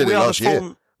 can. We did it last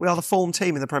year. We are the form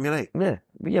team in the Premier League.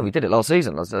 Yeah, we did it last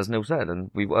season, as Neil said, and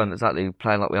we weren't exactly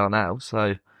playing like we are now.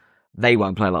 So they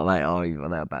won't play like they are either.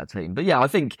 They're a bad team. But yeah, I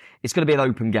think it's going to be an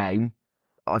open game.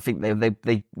 I think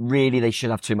they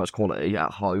should have too much quality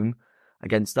at home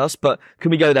against us. But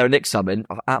can we go there and nick something?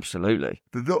 Absolutely.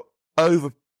 They're not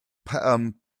over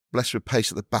blessed with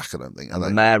pace at the back, I don't think. And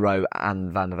Romero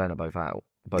and Van der Ven are both out.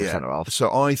 Both centre halves.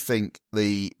 So I think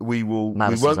we won't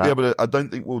be able to. I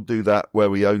don't think we'll do that where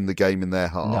we own the game in their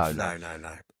half. No.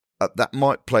 That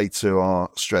might play to our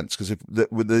strengths because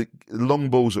with the long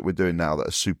balls that we're doing now that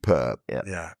are superb,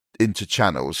 into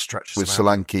channels stretches with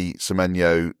Solanke,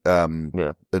 Semenyo,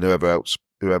 and whoever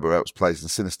else plays, and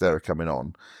Sinistera coming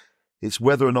on. It's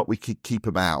whether or not we could keep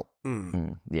them out.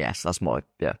 Yes, that's my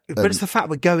But it's the fact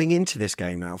we're going into this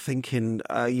game now thinking,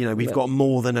 we've got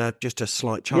more than just a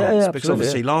slight chance. Because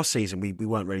obviously last season we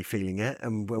weren't really feeling it,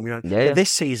 and when we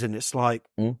this season it's like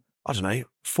I don't know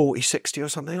 40-60 or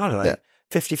something. I don't know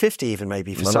 50-50 even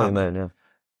maybe for some.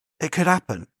 It could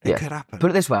happen. It could happen.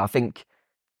 Put it this way,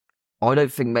 I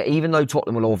don't think that even though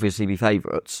Tottenham will obviously be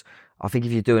favourites. I think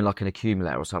if you're doing like an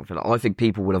accumulator or something, I think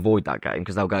people will avoid that game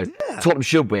because they'll go, Tottenham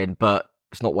should win, but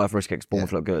it's not worth risking because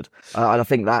Bournemouth look good. And I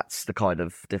think that's the kind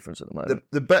of difference at the moment.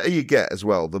 The better you get as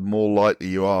well, the more likely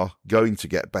you are going to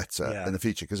get better in the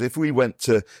future. Because if we went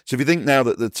to... So if you think now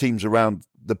that the teams around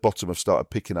the bottom have started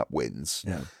picking up wins,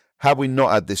 had we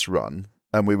not had this run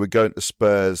and we were going to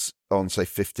Spurs on, say,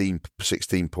 15,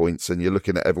 16 points and you're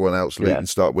looking at everyone else Luton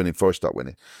start winning, Forest start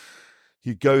winning,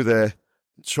 you go there...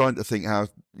 trying to think how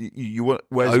you want.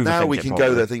 Whereas now we can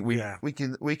go there. Think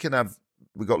we can have.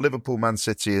 We've got Liverpool, Man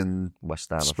City, and West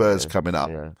Ham, Spurs coming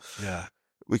up. Yeah,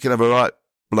 we can have a right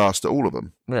blast at all of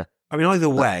them. Yeah, I mean either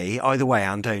way,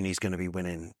 Andoni's going to be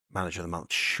winning Manager of the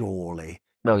Month, surely.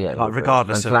 Oh yeah,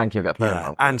 regardless of Solanke will get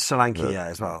player and Solanke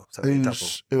as well. So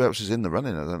who else is in the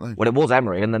running? I don't know. Well, it was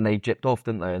Emery, and then they jipped off,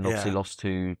 didn't they? And obviously lost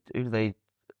to who did they?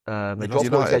 They dropped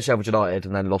points against Sheffield United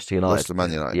and then lost to United. Lost to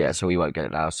Man United. Yeah, so we won't get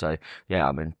it now. So yeah,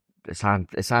 I mean, it's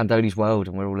Andoni's world,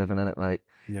 and we're all living in it, mate.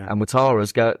 Yeah. And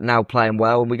Ouattara's now playing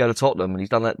well, and we go to Tottenham, and he's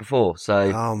done that before.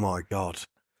 So oh my god,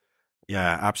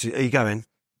 yeah, absolutely. Are you going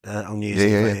on New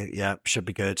Year's Eve? Yeah, should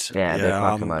be good. Yeah,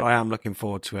 I am looking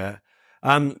forward to it.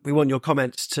 We want your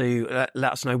comments to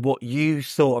let us know what you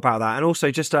thought about that, and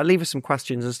also just leave us some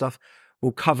questions and stuff.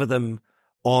 We'll cover them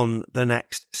on the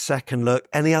next second look.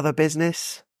 Any other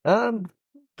business?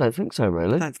 Don't think so,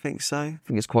 really. I don't think so. I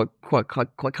think it's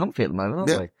quite comfy at the moment,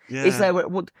 aren't we? Yeah. Is there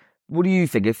what do you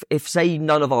think? If say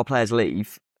none of our players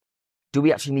leave, do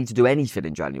we actually need to do anything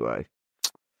in January?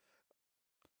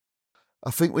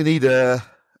 I think we need a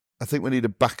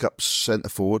backup centre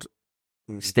forward.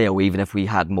 Still, even if we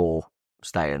had more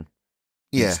staying,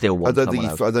 yeah, still want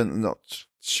I'm not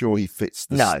sure he fits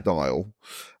the style.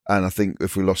 And I think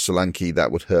if we lost Solanke,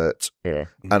 that would hurt. Yeah.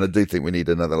 And I do think we need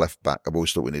another left back. I've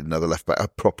always thought we need another left back, a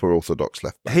proper orthodox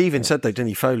left back. He even said, though, didn't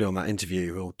he, Foley on that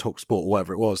interview or Talk Sport or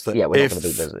whatever it was, that we're not going to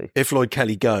be busy. If Lloyd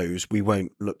Kelly goes, we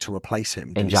won't look to replace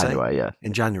him. In January, yeah.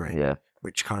 In January. Yeah.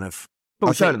 Which kind of... But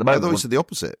we showed at the moment. I thought he said the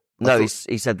opposite. No, he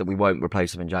said that we won't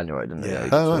replace him in January, didn't he?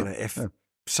 Yeah.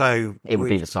 So it would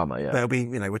be the summer, yeah. There'll be,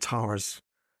 with Tara's...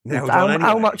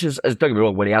 How much has, don't get me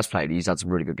wrong, when he has played, he's had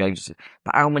some really good games.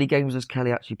 But how many games has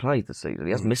Kelly actually played this season?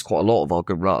 He has missed quite a lot of our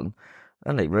good run,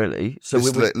 hasn't he, really? So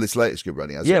this latest good run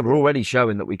he has. Yeah, we're already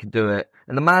showing that we can do it.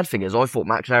 And the mad thing is, I thought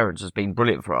Max Aarons has been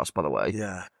brilliant for us, by the way.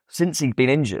 Yeah. Since he's been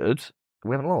injured,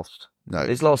 we haven't lost. No.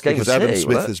 His last game was Adam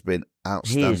Smith has been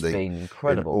outstanding. He has been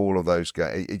incredible. In all of those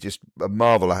games. He just a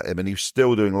marvel at him, and he's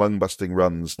still doing lung-busting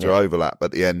runs to overlap at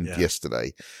the end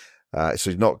yesterday.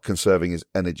 So he's not conserving his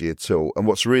energy at all. And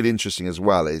what's really interesting as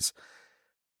well is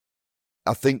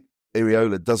I think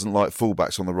Iraola doesn't like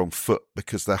fullbacks on the wrong foot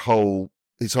because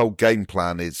his whole game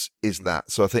plan is that.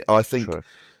 So I think True.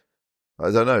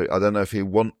 I don't know if he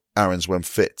want Aarons when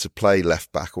fit to play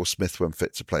left back or Smith when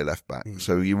fit to play left back.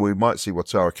 So we might see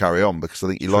Ouattara carry on because I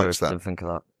think he likes that. I didn't think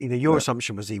of that. Your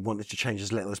assumption was he wanted to change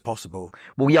as little as possible.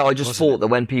 Well, yeah, I just thought that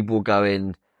when people were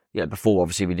going, before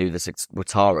obviously we knew this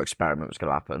Ouattara experiment was going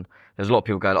to happen, there's a lot of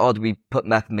people going, do we put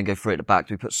Mepham and go through at the back?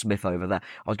 Do we put Smith over there?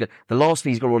 The last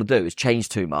thing he's going to want to do is change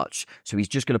too much. So he's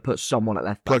just going to put someone at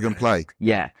left back. Plug and play.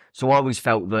 Yeah. So I always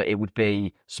felt that it would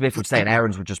be Smith would stay and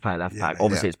Aarons would just play at left back.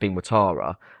 Obviously it's been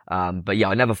Ouattara. But yeah,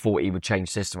 I never thought he would change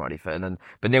system or anything.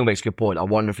 But Neil makes a good point. I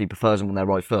wonder if he prefers them on their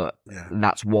right foot. Yeah. And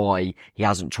that's why he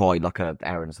hasn't tried like a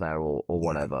Aarons there or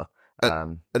whatever.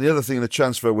 And the other thing in the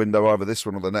transfer window, either this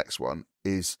one or the next one,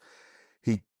 is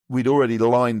we'd already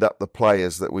lined up the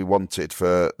players that we wanted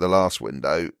for the last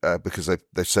window because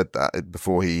they've said that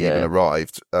before he even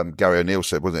arrived. Gary O'Neill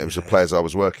said, wasn't it? It was the players I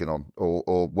was working on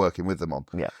or working with them on.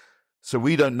 Yeah. So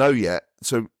we don't know yet.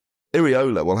 So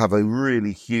Iraola will have a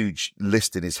really huge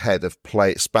list in his head of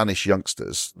Spanish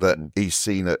youngsters that he's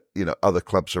seen at other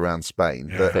clubs around Spain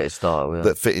that fit his style. Yeah.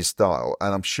 That fit his style,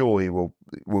 and I'm sure he will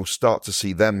start to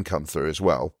see them come through as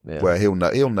well. Yeah. Where he'll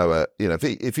know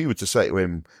if he were to say to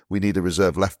him, we need a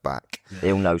reserve left back,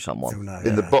 he'll know someone.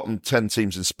 In the bottom 10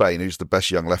 teams in Spain, who's the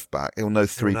best young left back? He'll know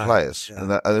three players,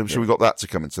 and I'm sure we got that to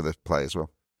come into the play as well.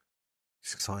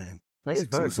 It's exciting. It's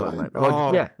very exciting, mate.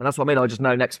 And that's what I mean. I just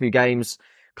know next few games,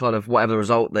 kind of whatever the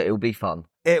result, that it'll be fun.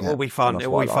 It will be fun.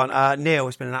 It will be fun. Neil,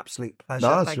 it's been an absolute pleasure.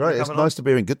 No, that's right. It's nice to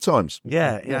be in good times.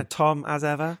 Yeah. Tom, as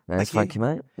ever. Yes, thank you,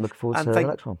 mate. Looking forward to the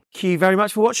next one. Thank you very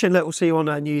much for watching. Look, we'll see you on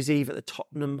New Year's Eve at the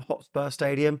Tottenham Hotspur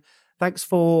Stadium. Thanks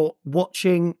for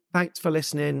watching. Thanks for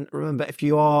listening. Remember, if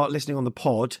you are listening on the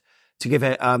pod, to give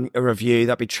it a review,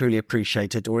 that'd be truly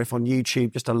appreciated. Or if on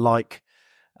YouTube, just a like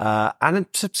and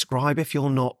subscribe if you're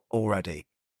not already.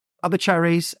 Other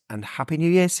cherries, and Happy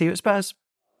New Year. See you at Spurs.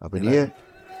 Happy New Year.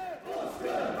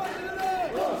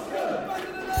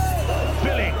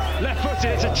 Billy, left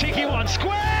footed, it's a cheeky one,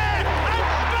 square, and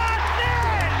smashed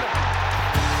in!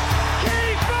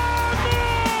 Kiefer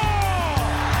Moore!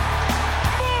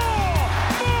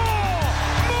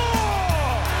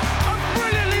 A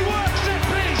brilliantly worked set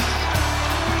piece!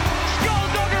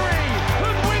 Skullduggery,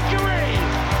 hoodwinkery,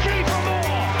 Kiefer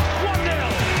Moore, 1-0.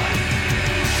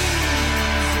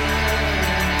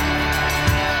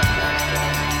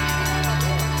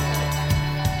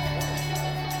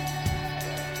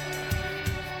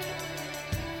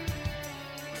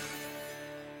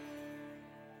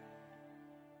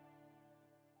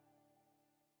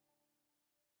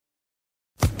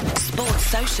 Sports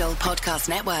Social Podcast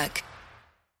Network.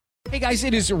 Hey guys,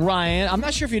 it is Ryan. I'm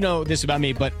not sure if you know this about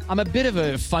me, but I'm a bit of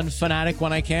a fun fanatic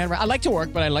when I can. I like to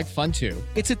work, but I like fun too.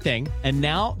 It's a thing. And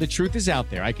now the truth is out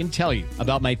there. I can tell you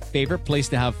about my favorite place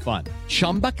to have fun.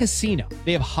 Chumba Casino.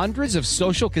 They have hundreds of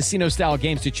social casino style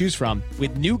games to choose from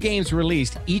with new games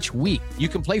released each week. You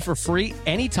can play for free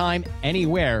anytime,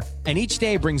 anywhere. And each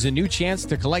day brings a new chance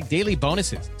to collect daily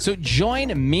bonuses. So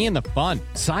join me in the fun.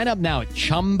 Sign up now at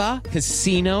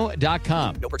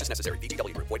ChumbaCasino.com. No purchase necessary.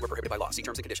 VGW Group. Void where prohibited by law. See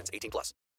terms and conditions. 18+.